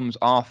here comes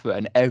Arthur,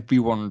 and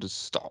everyone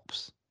just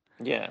stops.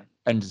 Yeah.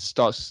 And just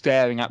starts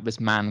staring at this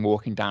man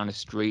walking down the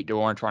street. They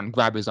want to try and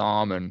grab his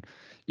arm and,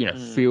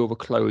 feel the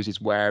clothes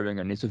he's wearing.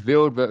 And it's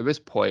revealed that at this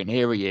point,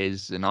 here he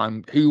is,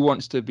 and who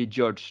wants to be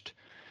judged?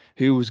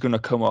 Who was going to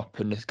come up?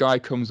 And this guy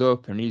comes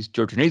up, and he's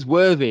judged, and he's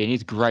worthy, and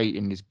he's great,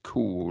 and he's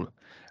cool.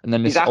 And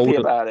then he's happy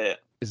about it.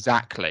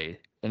 Exactly.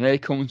 And here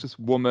comes this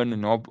woman,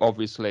 and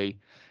obviously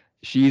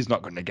she's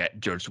not going to get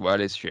judged well,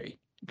 is she?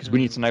 Because we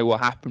need to know what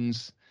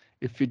happens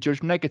if you're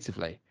judged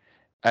negatively.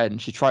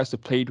 And she tries to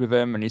plead with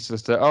him, and he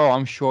says that, "Oh,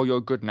 I'm sure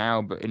you're good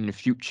now, but in the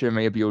future,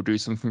 maybe you'll do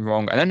something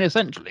wrong." And then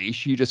essentially,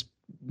 she just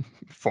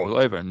falls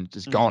over and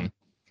is gone.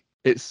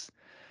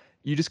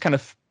 You just kind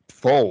of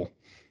fall.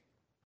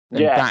 And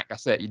back,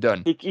 that's it, you're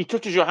done. He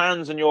touches your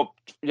hands and you're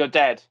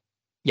dead.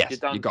 Yes,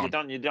 you're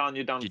gone. You're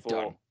done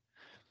for.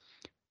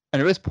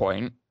 And at this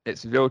point,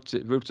 it's revealed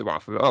to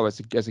Arthur, oh,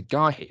 there's a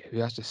guy here who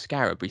has the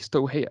scarab, but he's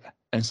still here.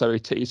 And so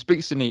he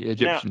speaks in the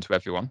Egyptian to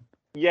everyone.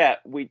 Yeah,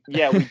 we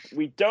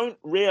don't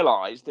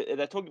realise that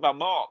they're talking about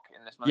Mark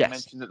in this. Yes. They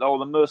mentioned that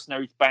the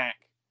mercenary's back,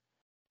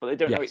 but they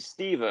don't know it's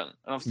Stephen, and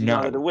obviously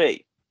neither do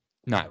we.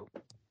 No.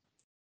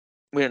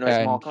 We don't know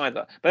it's Mark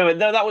either. But anyway,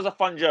 that was a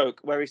fun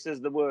joke where he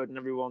says the word and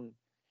everyone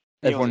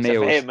kneels.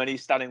 For him, and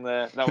he's standing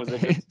there. That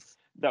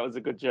was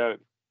a good joke.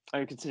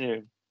 I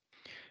continue.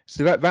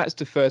 So that's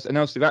the first, and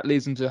obviously that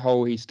leads into the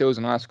whole he steals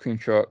an ice cream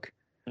truck,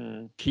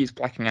 keeps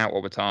blacking out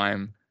all the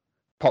time,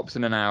 pops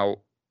in and out,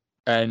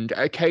 and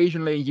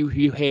occasionally you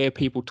hear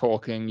people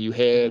talking, you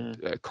hear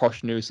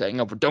Khonshu saying,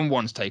 "Oh, the dumb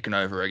one's taken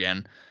over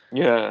again."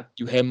 Yeah.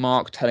 You hear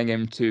Mark telling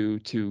him to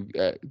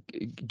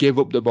give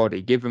up the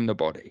body, give him the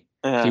body.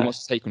 So he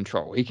wants to take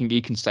control. He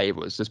can save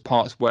us. There's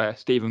parts where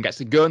Stephen gets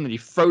a gun and he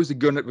throws the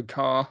gun at the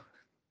car.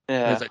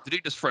 Yeah. And he's like, "Did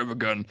he just throw the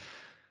gun?"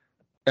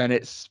 And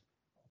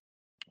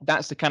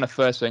that's the kind of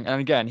first thing. And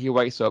again, he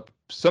wakes up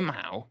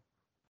somehow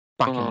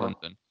back in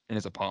London in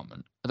his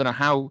apartment. I don't know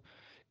how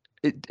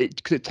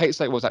because it takes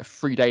like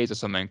 3 days or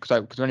something.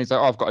 Because when he's like,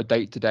 "Oh, I've got a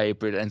date today,"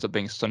 but it ends up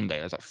being Sunday.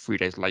 It's like 3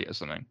 days later or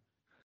something.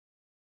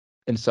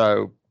 And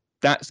so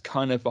that's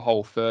kind of the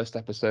whole first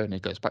episode. And he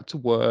goes back to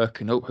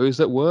work. And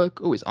who's at work?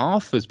 Oh, it's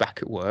Arthur's back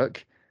at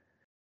work.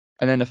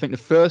 And then I think the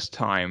first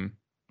time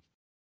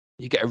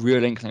you get a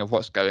real inkling of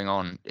what's going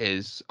on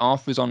is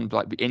Arthur's on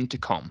like the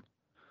intercom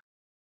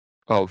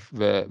of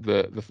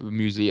the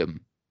museum.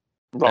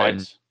 Right.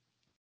 And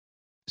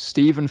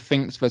Stephen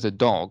thinks there's a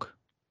dog.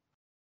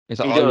 He's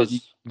like,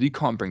 you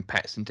can't bring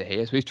pets into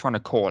here. So he's trying to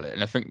call it.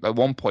 And I think at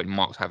one point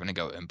Mark's having a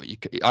go at him, but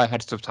I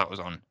had subtitles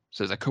on.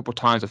 So there's a couple of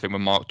times I think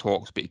when Mark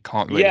talks, but you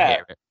can't really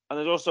hear it. And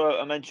there's also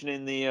a mention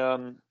in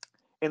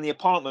the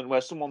apartment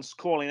where someone's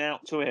calling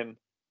out to him.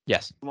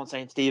 Yes. Someone's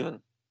saying,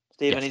 Stephen.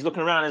 Yes. He's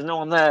looking around, there's no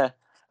one there.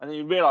 And then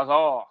you realise,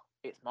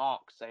 it's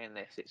Mark saying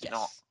this. It's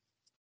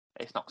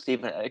not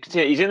Stephen.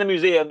 He's in the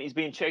museum. He's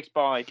being chased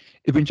by...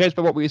 He's been chased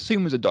by what we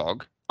assume was a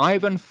dog. I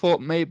then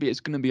thought maybe it's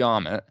going to be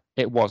Armit.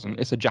 It wasn't.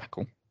 It's a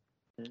jackal.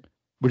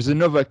 Which is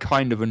another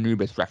kind of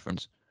Anubis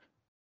reference.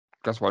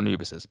 That's what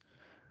Anubis is.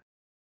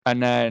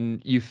 And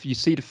then you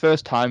see the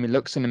first time he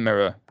looks in the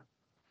mirror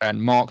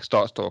and Mark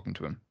starts talking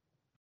to him.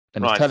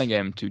 And he's telling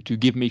him to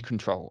give me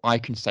control. I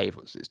can save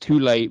us. It's too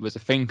late. There's a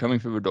thing coming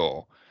through the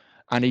door.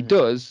 And he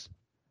does.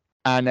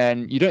 And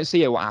then you don't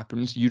see what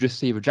happens. You just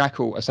see the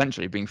jackal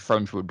essentially being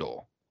thrown through a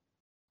door.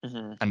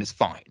 And it's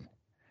fine.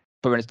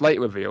 But when it's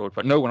later revealed,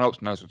 but no one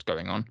else knows what's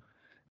going on,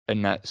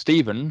 and that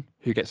Stephen,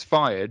 who gets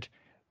fired,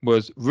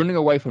 was running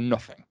away from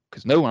nothing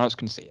because no one else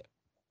can see it.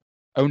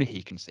 Only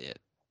he can see it.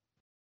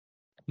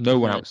 No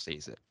one else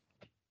sees it.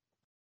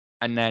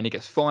 And then he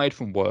gets fired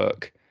from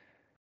work,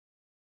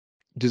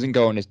 doesn't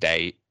go on his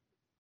date,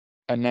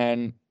 and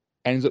then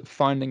ends up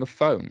finding a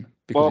phone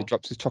because he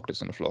drops his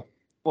chocolates on the floor.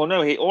 Well,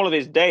 no, all of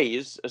his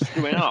days are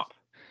screwing up.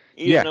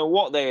 He doesn't know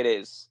what day it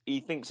is. He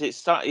thinks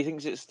it's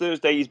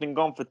Thursday. He's been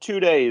gone for 2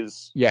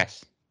 days.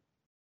 Yes.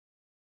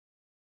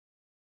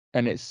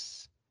 And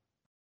it's,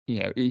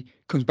 he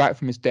comes back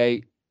from his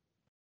date,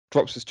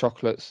 drops his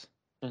chocolates,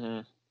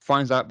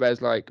 finds out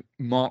there's like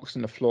marks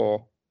on the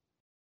floor,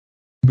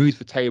 moves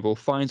the table,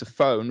 finds a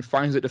phone,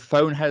 finds that the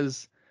phone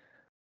has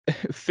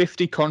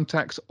 50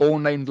 contacts, all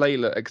named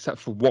Layla except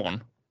for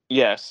one.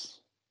 Yes.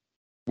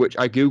 Which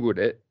I googled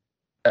it.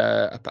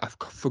 I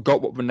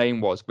forgot what the name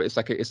was, but it's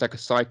like a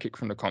psychic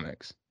from the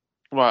comics.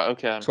 Right.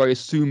 Okay. So I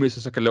assume it's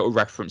just like a little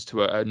reference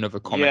to another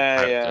comic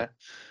character.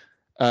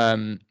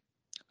 And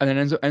then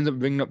ends up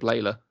ringing up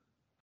Layla,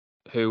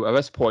 who at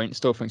this point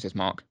still thinks it's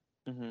Marc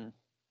Mm-hmm.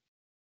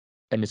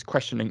 and is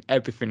questioning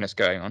everything that's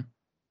going on.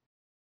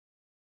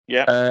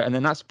 Yeah. And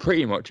then that's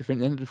pretty much, I think,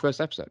 the end of the first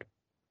episode.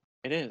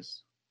 It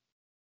is.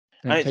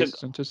 And it it's takes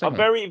us into the a second one.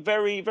 very,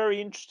 very,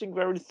 very interesting,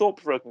 very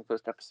thought-provoking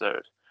first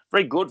episode.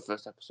 Very good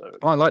first episode.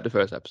 I like the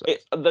first episode.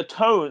 The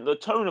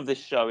tone of this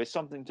show is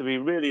something to be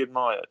really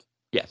admired.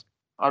 Yes.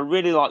 I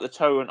really like the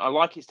tone. I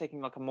like it's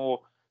taking like a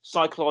more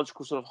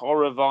psychological sort of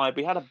horror vibe.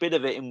 We had a bit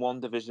of it in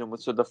WandaVision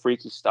with sort of the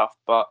freaky stuff,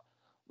 but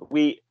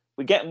we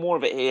get more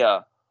of it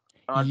here.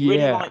 And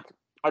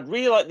I'd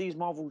really like these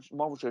Marvel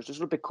shows to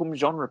sort of become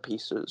genre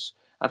pieces.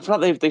 I feel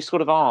like they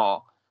sort of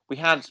are. We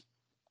had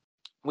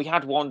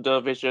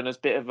WandaVision as a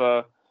bit of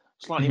a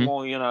slightly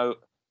more,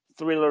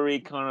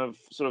 thrillery kind of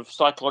sort of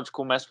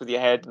psychological mess with your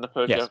head in the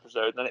first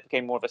episode. Then it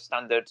became more of a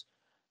standard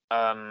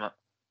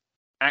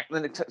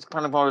then it's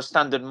kind of more a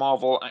standard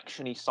Marvel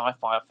actiony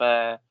sci-fi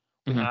affair.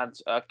 We had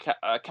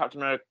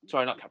Captain America,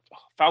 sorry, not Captain,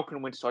 Falcon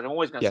and Winter Soldier. I'm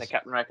always going to say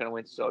Captain America and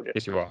Winter Soldier.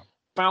 Yes, you are.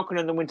 Falcon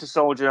and the Winter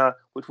Soldier,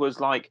 which was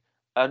like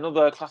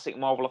another classic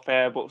Marvel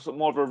affair, but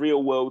more of a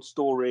real world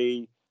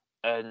story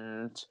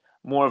and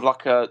more of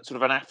like a sort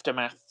of an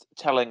aftermath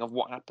telling of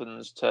what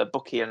happens to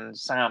Bucky and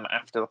Sam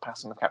after the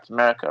passing of Captain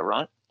America,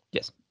 right?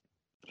 Yes.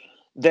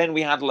 Then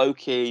we had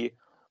Loki,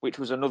 which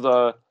was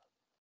another.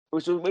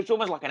 Which was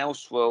almost like an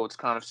Elseworlds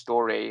kind of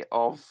story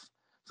of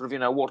sort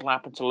of, what will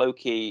happen to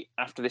Loki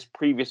after this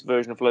previous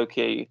version of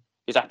Loki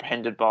is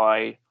apprehended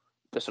by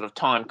the sort of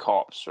time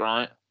cops,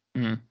 right?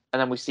 Mm-hmm. And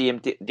then we see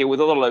him deal with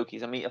other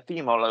Lokis and meet a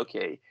female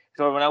Loki.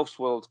 So an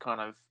Elseworlds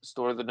kind of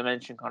story, the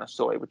Dimension kind of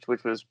story, which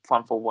was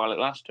fun for while it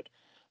lasted.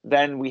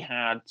 Then we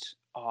had,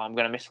 I'm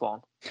going to miss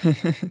one.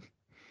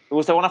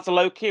 Was there one after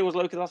Loki? Or was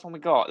Loki the last one we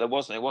got? There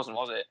wasn't. It wasn't,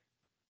 was it?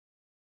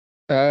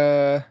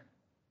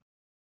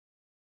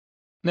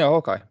 No,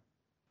 Hawkeye.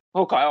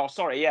 Hawkeye. Oh,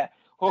 sorry. Yeah,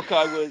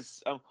 Hawkeye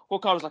was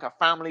like a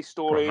family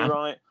story,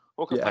 right?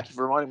 Hawkeye. Yeah. Thank you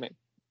for reminding me.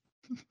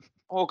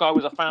 Hawkeye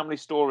was a family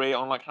story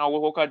on like how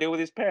will Hawkeye deal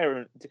with his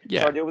parent,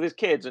 deal with his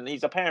kids, and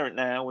he's a parent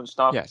now and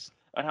stuff. Yes.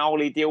 And how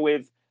will he deal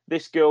with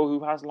this girl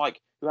who has a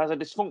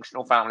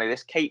dysfunctional family,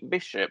 this Kate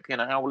Bishop?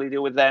 How will he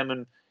deal with them?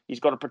 And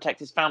he's got to protect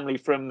his family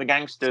from the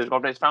gangsters, got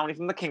to protect his family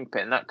from the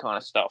Kingpin, that kind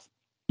of stuff.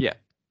 Yeah.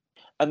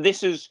 And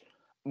this is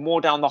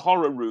more down the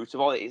horror route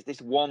of it's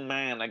this one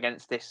man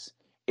against this.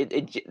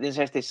 This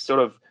has this sort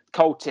of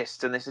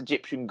cultist and this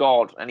Egyptian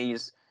god, and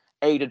he's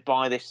aided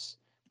by his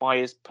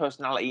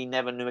personality he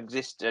never knew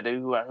existed,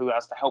 who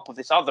has the help of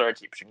this other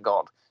Egyptian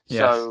god.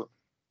 Yes. So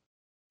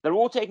they're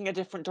all taking a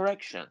different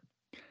direction.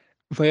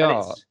 They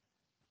are. It's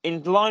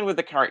in line with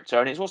the character,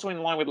 and it's also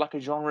in line with like a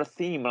genre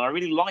theme, and I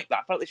really like that.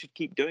 I felt they should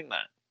keep doing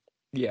that.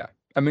 Yeah.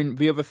 I mean,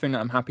 the other thing that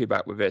I'm happy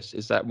about with this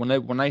is that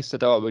when they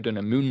said, "Oh, we're doing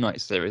a Moon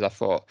Knight series," I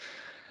thought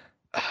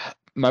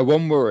my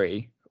one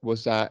worry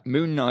was that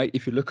Moon Knight,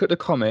 if you look at the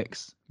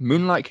comics,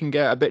 Moonlight can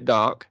get a bit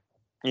dark.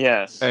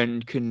 Yes.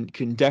 And can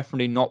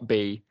definitely not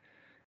be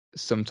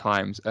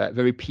sometimes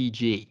very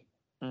PG.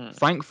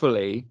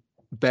 Thankfully,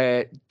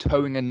 they're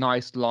towing a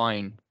nice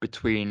line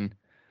between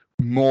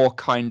more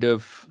kind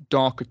of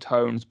darker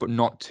tones, but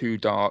not too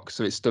dark.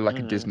 So it's still like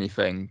a Disney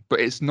thing. But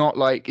it's not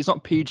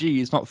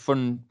PG. It's not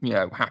fun,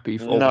 happy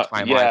all the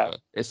time either.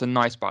 It's a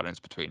nice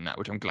balance between that,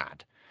 which I'm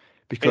glad.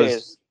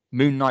 Because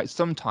Moon Knight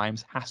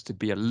sometimes has to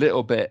be a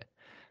little bit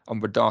on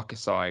the darker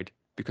side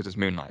because it's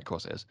Moon Knight, of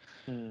course it is.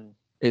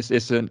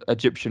 It's an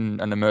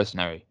Egyptian and a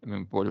mercenary. I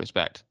mean, what do you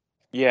expect?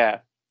 Yeah,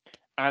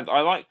 and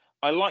I like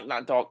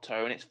that dark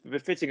tone. It's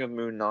befitting of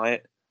Moon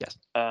Knight. Yes.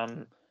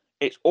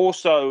 It's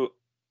also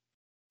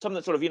something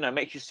that sort of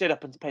makes you sit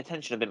up and pay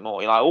attention a bit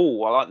more. You're like,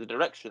 oh, I like the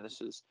direction.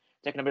 This is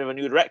taking a bit of a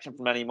new direction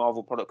from any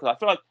Marvel product, because I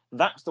feel like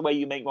that's the way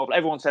you make Marvel.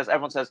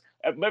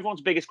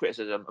 Everyone's biggest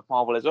criticism of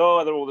Marvel is,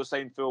 oh, they're all the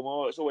same film.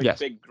 Oh, it's always a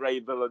big grey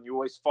villain. You're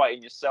always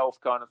fighting yourself,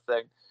 kind of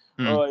thing.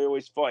 Oh, you're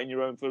always fighting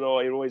your own foot.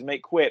 Oh, you always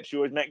make quips. You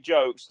always make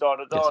jokes.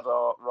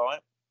 Right?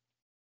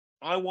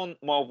 I want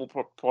Marvel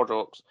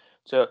products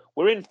to.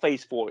 We're in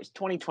phase 4. It's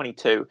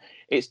 2022.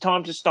 It's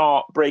time to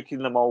start breaking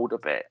the mold a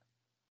bit,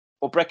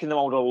 or breaking the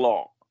mold a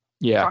lot.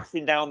 Yeah.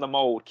 Crashing down the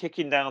mold,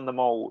 kicking down the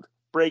mold,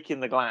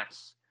 breaking the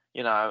glass.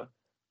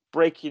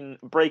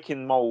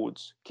 Breaking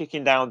molds,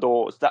 kicking down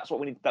doors. That's what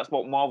we need. That's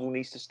what Marvel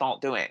needs to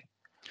start doing.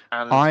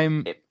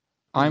 And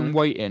I'm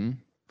waiting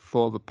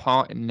for the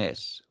part in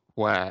this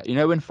where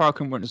in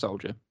Falcon Winter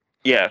Soldier.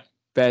 Yeah.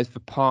 There's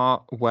the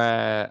part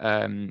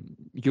where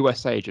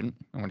US Agent,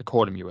 I'm going to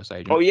call him US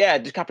Agent. Oh yeah,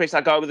 decapitates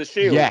that guy with a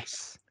shield.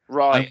 Yes.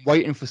 Right. I'm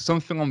waiting for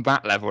something on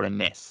that level in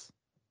this.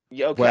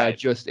 Yeah, okay.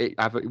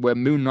 Where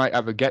Moon Knight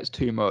either gets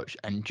too much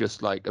and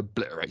just like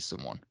obliterates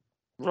someone.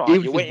 Right.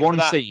 Even if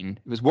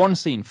there's one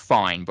scene,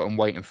 fine, but I'm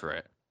waiting for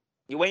it.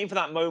 You're waiting for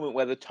that moment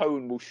where the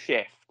tone will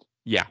shift.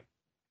 Yeah.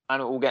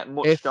 And it will get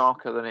much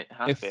darker than it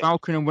has been. If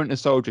Falcon and Winter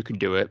Soldier can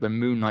do it, then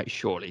Moon Knight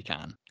surely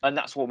can. And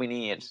that's what we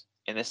need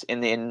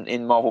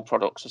in Marvel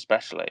products,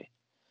 especially.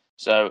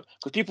 So,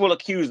 because people will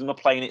accuse them of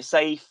playing it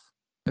safe.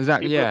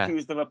 Exactly. People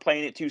accuse them of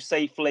playing it too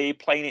safely,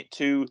 playing it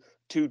too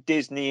too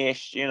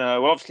Disney-ish.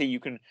 Well, obviously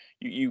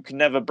you can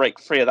never break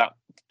free of that.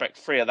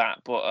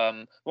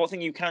 But one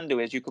thing you can do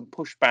is you can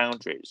push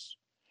boundaries.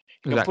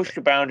 You can push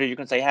the boundary. You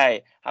can say,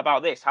 "Hey, how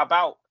about this? How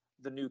about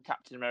the new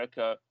Captain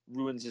America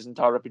ruins his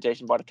entire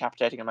reputation by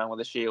decapitating a man with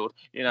a shield?"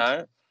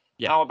 Yeah.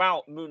 How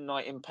about Moon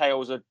Knight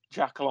impales a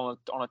jackal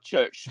on a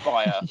church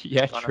spire?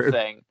 Yeah, kind true. of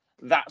thing.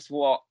 That's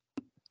what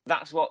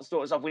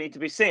sort of stuff we need to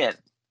be seeing.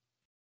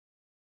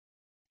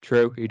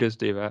 True, he does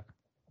do that.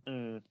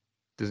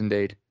 Does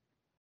indeed.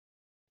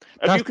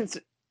 That's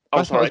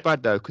not as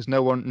bad though, because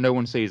no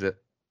one sees it.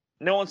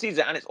 No one sees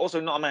it, and it's also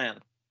not a man.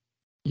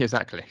 Yeah,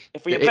 exactly.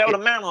 If we impaled a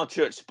man on a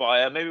church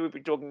spire, maybe we'd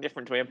be talking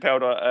different. We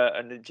impaled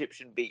an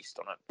Egyptian beast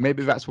on it.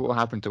 Maybe that's what will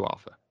happen to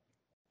Arthur.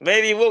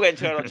 Maybe we'll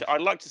get into it.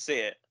 I'd like to see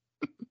it.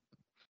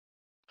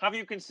 Have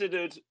you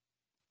considered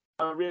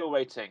a real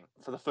rating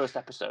for the first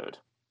episode?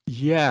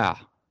 Yeah,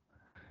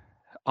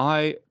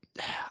 I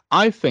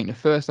think the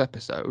first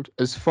episode,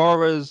 as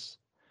far as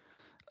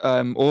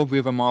all the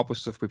other Marvel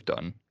stuff we've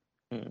done,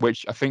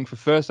 which I think for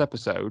first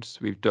episodes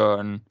we've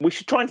done. We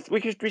should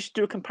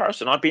do a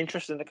comparison. I'd be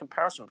interested in the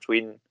comparison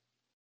between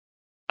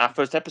our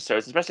first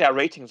episodes, especially our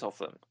ratings of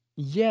them.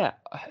 Yeah,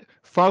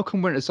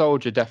 Falcon Winter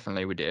Soldier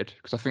definitely we did,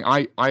 because I think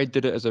I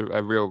did it as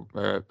a real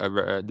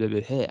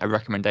a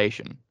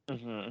recommendation.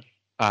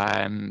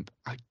 I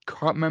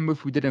can't remember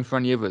if we did it for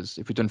any others,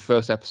 if we've done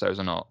first episodes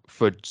or not,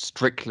 for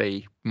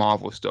strictly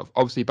Marvel stuff.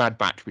 Obviously, Bad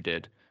Batch we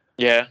did.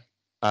 Yeah.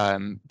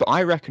 But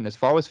I reckon as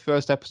far as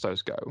first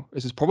episodes go,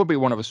 this is probably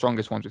one of the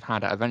strongest ones we've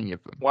had out of any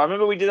of them. Well, I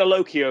remember we did a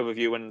Loki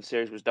overview when the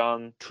series was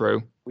done.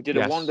 True. We did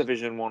a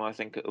WandaVision one, I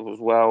think, as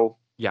well.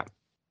 Yeah.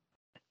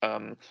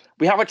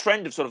 We have a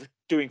trend of sort of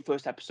doing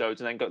first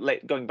episodes and then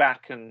going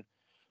back, and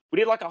we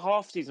did like a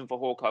half season for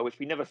Hawkeye, which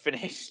we never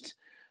finished.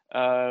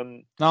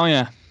 Oh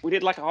yeah. We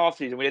did like a half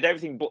season. We did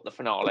everything but the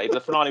finale.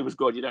 The finale was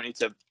good. You don't need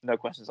no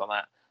questions on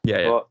that.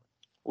 Yeah. But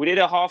we did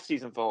a half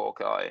season for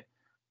Hawkeye,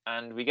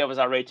 and we gave us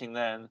our rating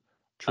then.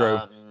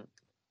 True.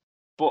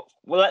 But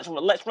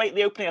let's rate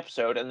the opening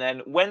episode, and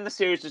then when the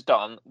series is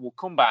done, we'll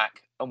come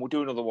back and we'll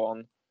do another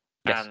one.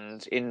 Yes.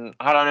 And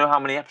I don't know how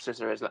many episodes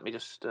there is. Let me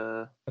just.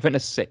 I think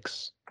there's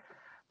 6.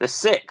 There's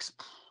 6.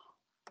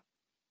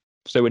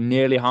 So we're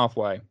nearly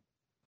halfway.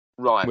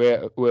 Right.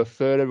 We're a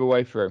third of the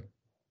way through.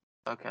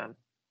 Okay.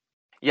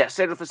 Yeah,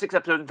 scheduled for 6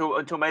 episodes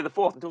until May the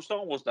 4th, until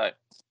Star Wars Day.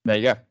 There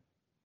you go.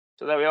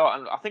 So there we are,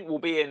 and I think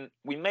we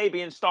may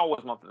be in Star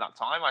Wars month at that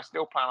time. I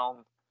still plan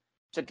on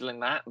scheduling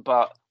that,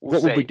 but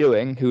what we'll be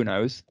doing, who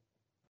knows?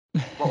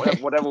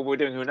 Whatever we're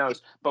doing, who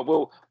knows? But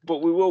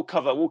we will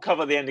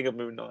cover the ending of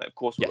Moon Knight, of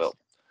course we will.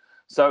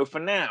 So for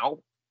now,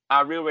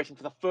 our real rating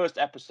for the first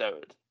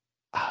episode.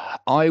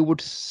 I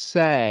would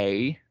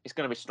say it's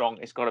going to be strong.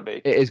 It's got to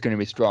be. It is going to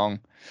be strong.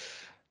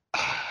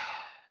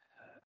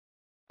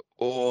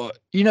 Or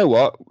you know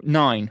what?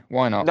 9.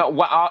 Why not?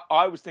 No,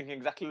 I was thinking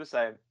exactly the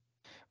same.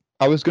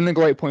 I was going to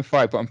go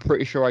 8.5, but I'm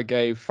pretty sure I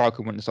gave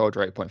Falcon Winter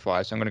Soldier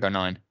 8.5, so I'm going to go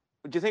 9.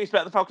 Do you think it's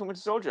better than Falcon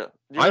Winter Soldier?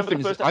 Do you remember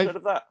the first episode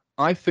of that?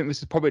 I think this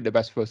is probably the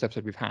best first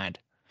episode we've had.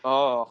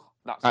 Oh,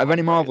 that's out of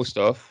any Marvel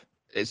stuff,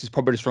 this is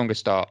probably the strongest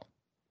start.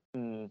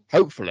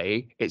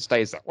 Hopefully, it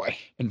stays that way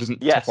and doesn't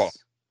tip off.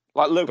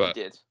 Like Loki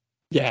did.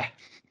 Yeah.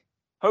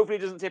 Hopefully,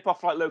 it doesn't tip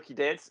off like Loki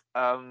did,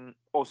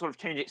 or sort of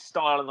change its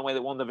style in the way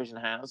that WandaVision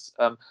has.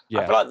 I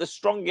feel like the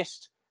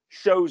strongest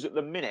shows at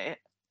the minute,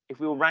 if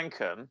we will rank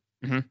them.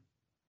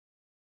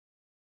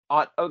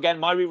 Again,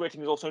 my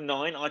re-rating is also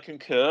 9. I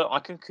concur,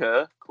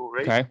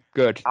 Corey. Okay,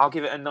 good. I'll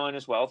give it a 9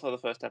 as well for the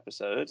first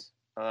episode.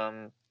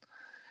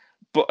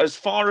 But as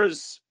far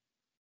as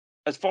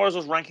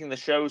us ranking the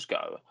shows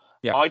go,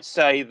 I'd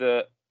say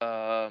that.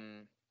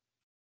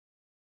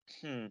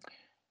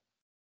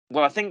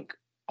 Well, I think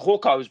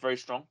Hawkeye was very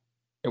strong.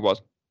 It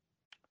was.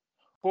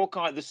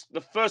 Hawkeye,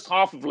 the first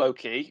half of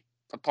Loki,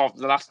 apart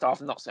from the last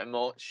half, not so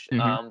much.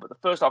 But the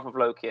first half of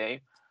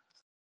Loki,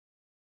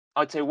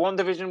 I'd say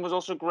WandaVision was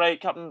also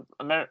great. Falcon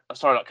and the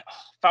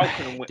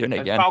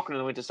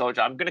Winter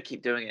Soldier. I'm going to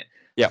keep doing it.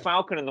 Yeah.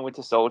 Falcon and the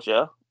Winter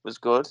Soldier was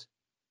good.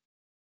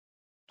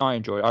 I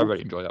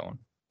really enjoyed that one.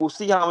 We'll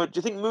see how. Do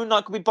you think Moon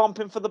Knight could be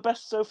bumping for the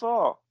best so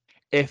far?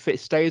 If it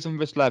stays on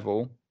this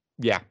level,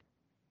 yeah.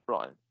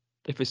 Right.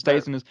 If it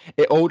stays on this,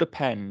 it all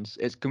depends.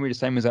 It's going to be the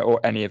same as that or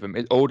any of them.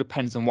 It all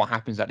depends on what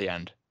happens at the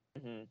end,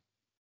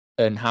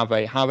 and how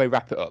they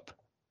wrap it up.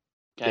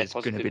 Okay, it's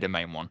going to be the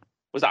main one.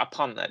 Was that a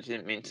pun there? You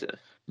didn't mean to.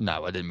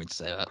 No, I didn't mean to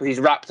say that. He's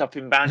wrapped up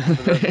in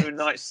bandages with a Moon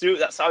Knight suit.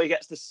 That's how he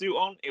gets the suit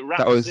on. It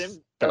wraps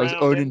him. That was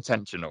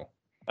unintentional.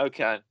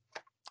 Okay,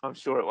 I'm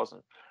sure it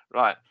wasn't.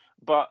 Right,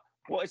 but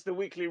what is the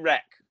weekly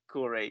rec,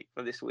 Corey,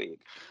 for this week?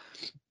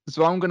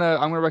 So I'm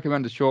gonna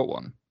recommend a short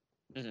one.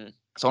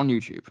 It's on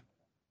YouTube,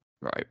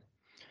 right?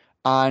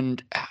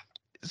 And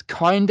it's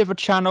kind of a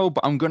channel,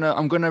 but I'm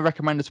gonna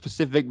recommend a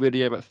specific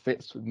video that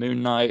fits with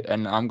Moon Knight,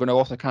 and I'm gonna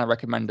also kind of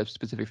recommend a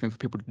specific thing for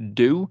people to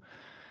do.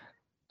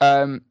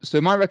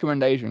 So my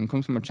recommendation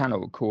comes from a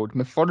channel called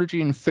Mythology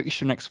and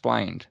Fiction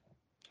Explained.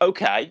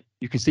 Okay.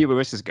 You can see where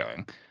this is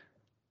going.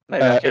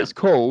 It's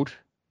called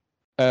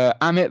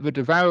Amit the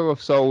Devourer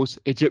of Souls,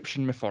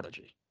 Egyptian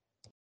Mythology.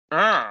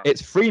 Ah.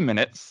 It's 3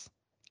 minutes,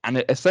 and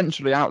it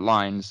essentially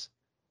outlines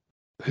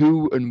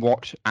who and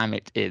what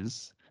Amit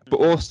is. But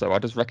also, I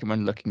just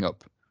recommend looking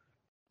up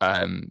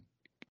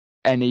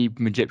any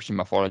Egyptian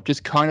mythology.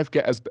 Just kind of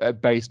get a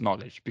base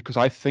knowledge, because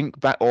I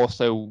think that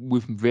also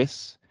with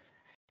this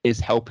is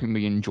helping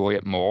me enjoy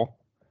it more,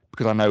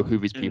 because I know who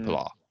these people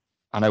are,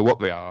 I know what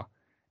they are,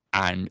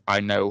 and I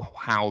know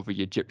how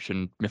the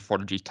Egyptian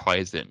mythology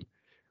ties in,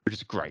 which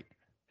is great.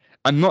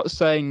 I'm not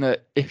saying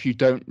that if you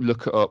don't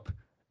look it up,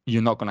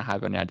 you're not going to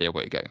have any idea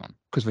what you're going on,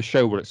 because the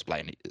show will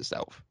explain it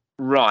itself.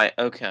 Right.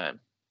 Okay.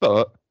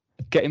 But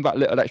getting that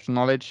little extra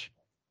knowledge,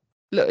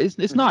 look,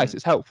 it's nice.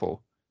 It's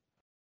helpful.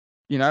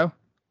 You know.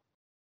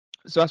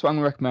 So that's what I'm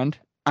going to recommend.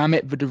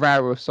 Amit the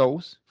Devourer of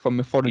Souls from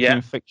Mythology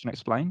and Fiction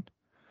Explained.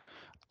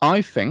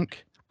 I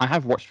think I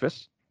have watched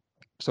this,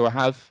 so I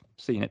have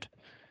seen it.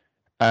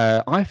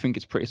 I think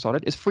it's pretty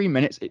solid. It's 3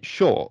 minutes. It's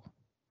short.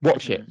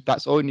 Watch it.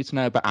 That's all you need to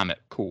know about Amit.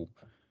 Cool.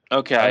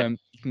 Okay.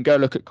 You can go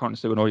look at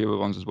Khonshu and all the other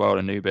ones as well,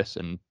 Anubis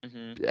and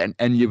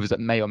any others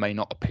that may or may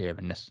not appear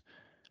in this.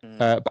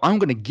 But I'm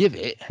going to give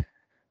it a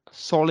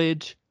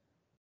solid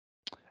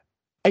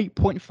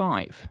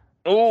 8.5.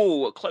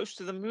 Oh, close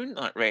to the Moon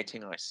Knight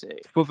rating, I see.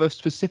 For the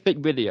specific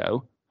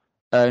video,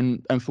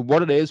 and for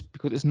what it is,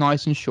 because it's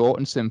nice and short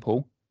and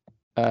simple,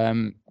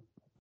 an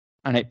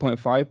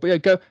 8.5. But yeah,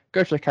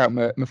 go check out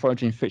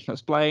Mythology and Fiction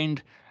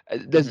Explained.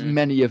 There's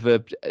many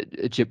other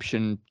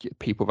Egyptian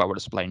people that will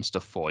explain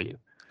stuff for you.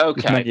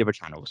 Okay. There's many other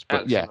channels,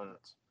 but excellent.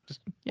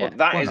 Yeah, well,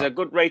 that is a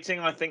good rating.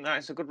 I think that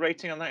is a good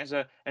rating, and that is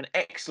an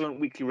excellent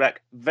weekly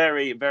rec.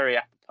 Very, very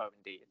apropos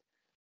indeed.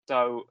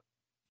 So,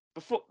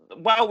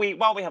 while we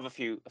have a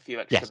few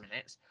extra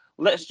minutes,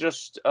 let's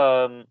just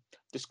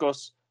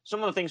discuss some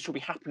of the things that will be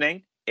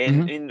happening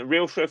in the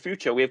real show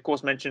future. We of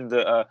course mentioned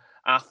that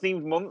our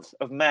themed month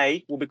of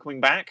May will be coming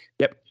back.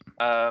 Yep.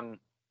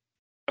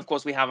 Of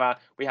course, we have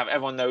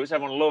everyone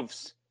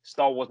loves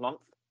Star Wars month.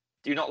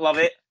 Do you not love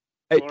it?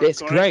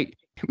 It's great.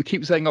 We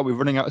keep saying, "Oh, we're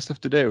running out of stuff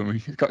to do, and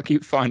we've got to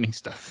keep finding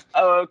stuff."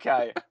 Oh,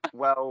 okay.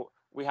 Well,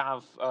 we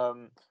have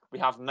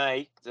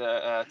May.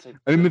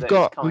 We've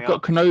got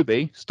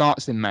Kenobi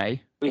starts in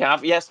May. We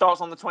have starts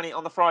on the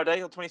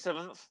Friday, the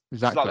 27th.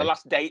 Exactly. It's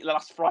like the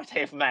last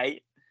Friday of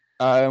May.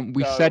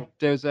 We said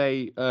there's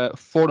a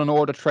Fallen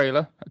Order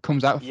trailer that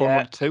comes out for Fallen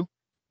Order 2.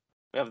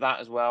 We have that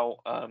as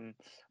well.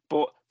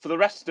 But for the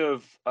rest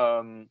of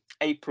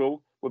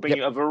April, we're bringing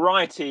you a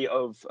variety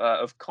of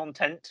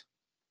content.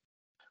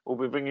 We'll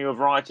be bringing you a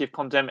variety of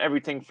content,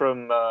 everything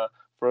from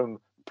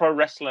pro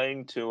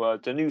wrestling to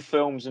new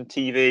films and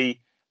TV,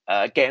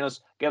 getting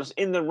us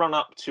in the run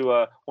up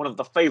to one of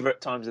the favourite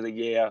times of the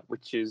year,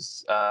 which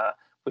is our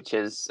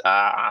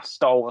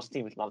Star Wars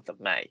themed month of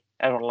May.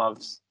 Everyone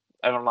loves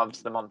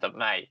the month of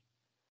May.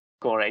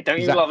 Corey, don't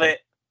you love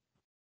it?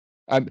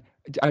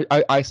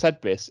 I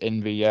said this in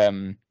the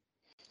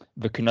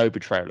Kenobi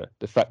trailer.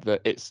 The fact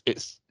that it's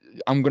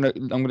I'm gonna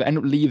end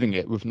up leaving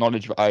it with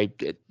knowledge that I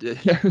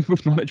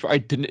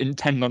didn't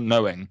intend on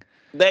knowing.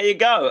 There you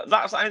go.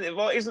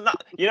 Isn't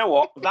that, you know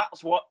what?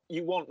 That's what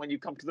you want when you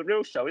come to the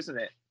real show, isn't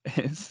it?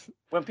 It's...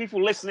 When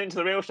people listening to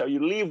the real show,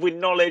 you leave with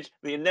knowledge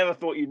that you never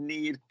thought you'd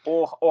need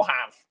or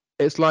have.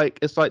 It's like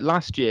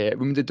last year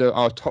when we did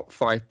our top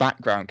 5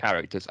 background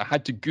characters. I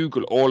had to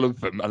Google all of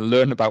them and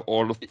learn about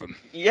all of them.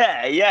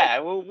 Yeah.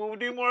 We'll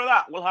do more of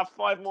that. We'll have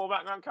 5 more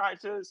background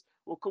characters.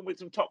 We'll come with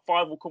some top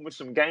 5. We'll come with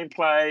some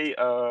gameplay.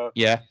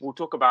 We'll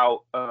talk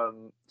about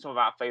some of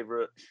our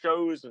favourite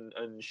shows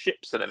and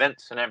ships and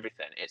events and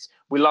everything.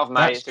 We love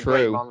May. That's it's a true.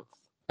 Great month.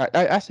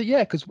 I said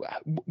because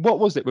what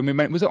was it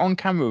when was it on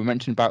camera? We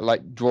mentioned about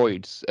like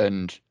droids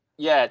and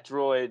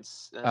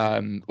droids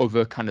and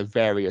other kind of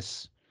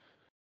various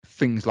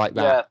things like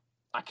that. Yeah,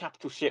 our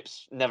capital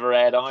ships never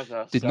aired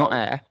either. Did not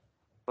air.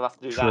 We'll have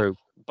to do that.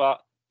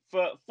 But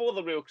for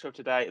the real show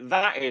today,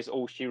 that is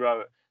all she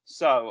wrote.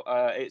 So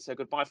it's a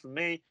goodbye from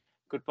me,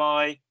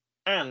 goodbye,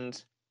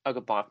 and a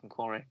goodbye from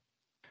Corey.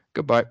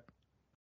 Goodbye.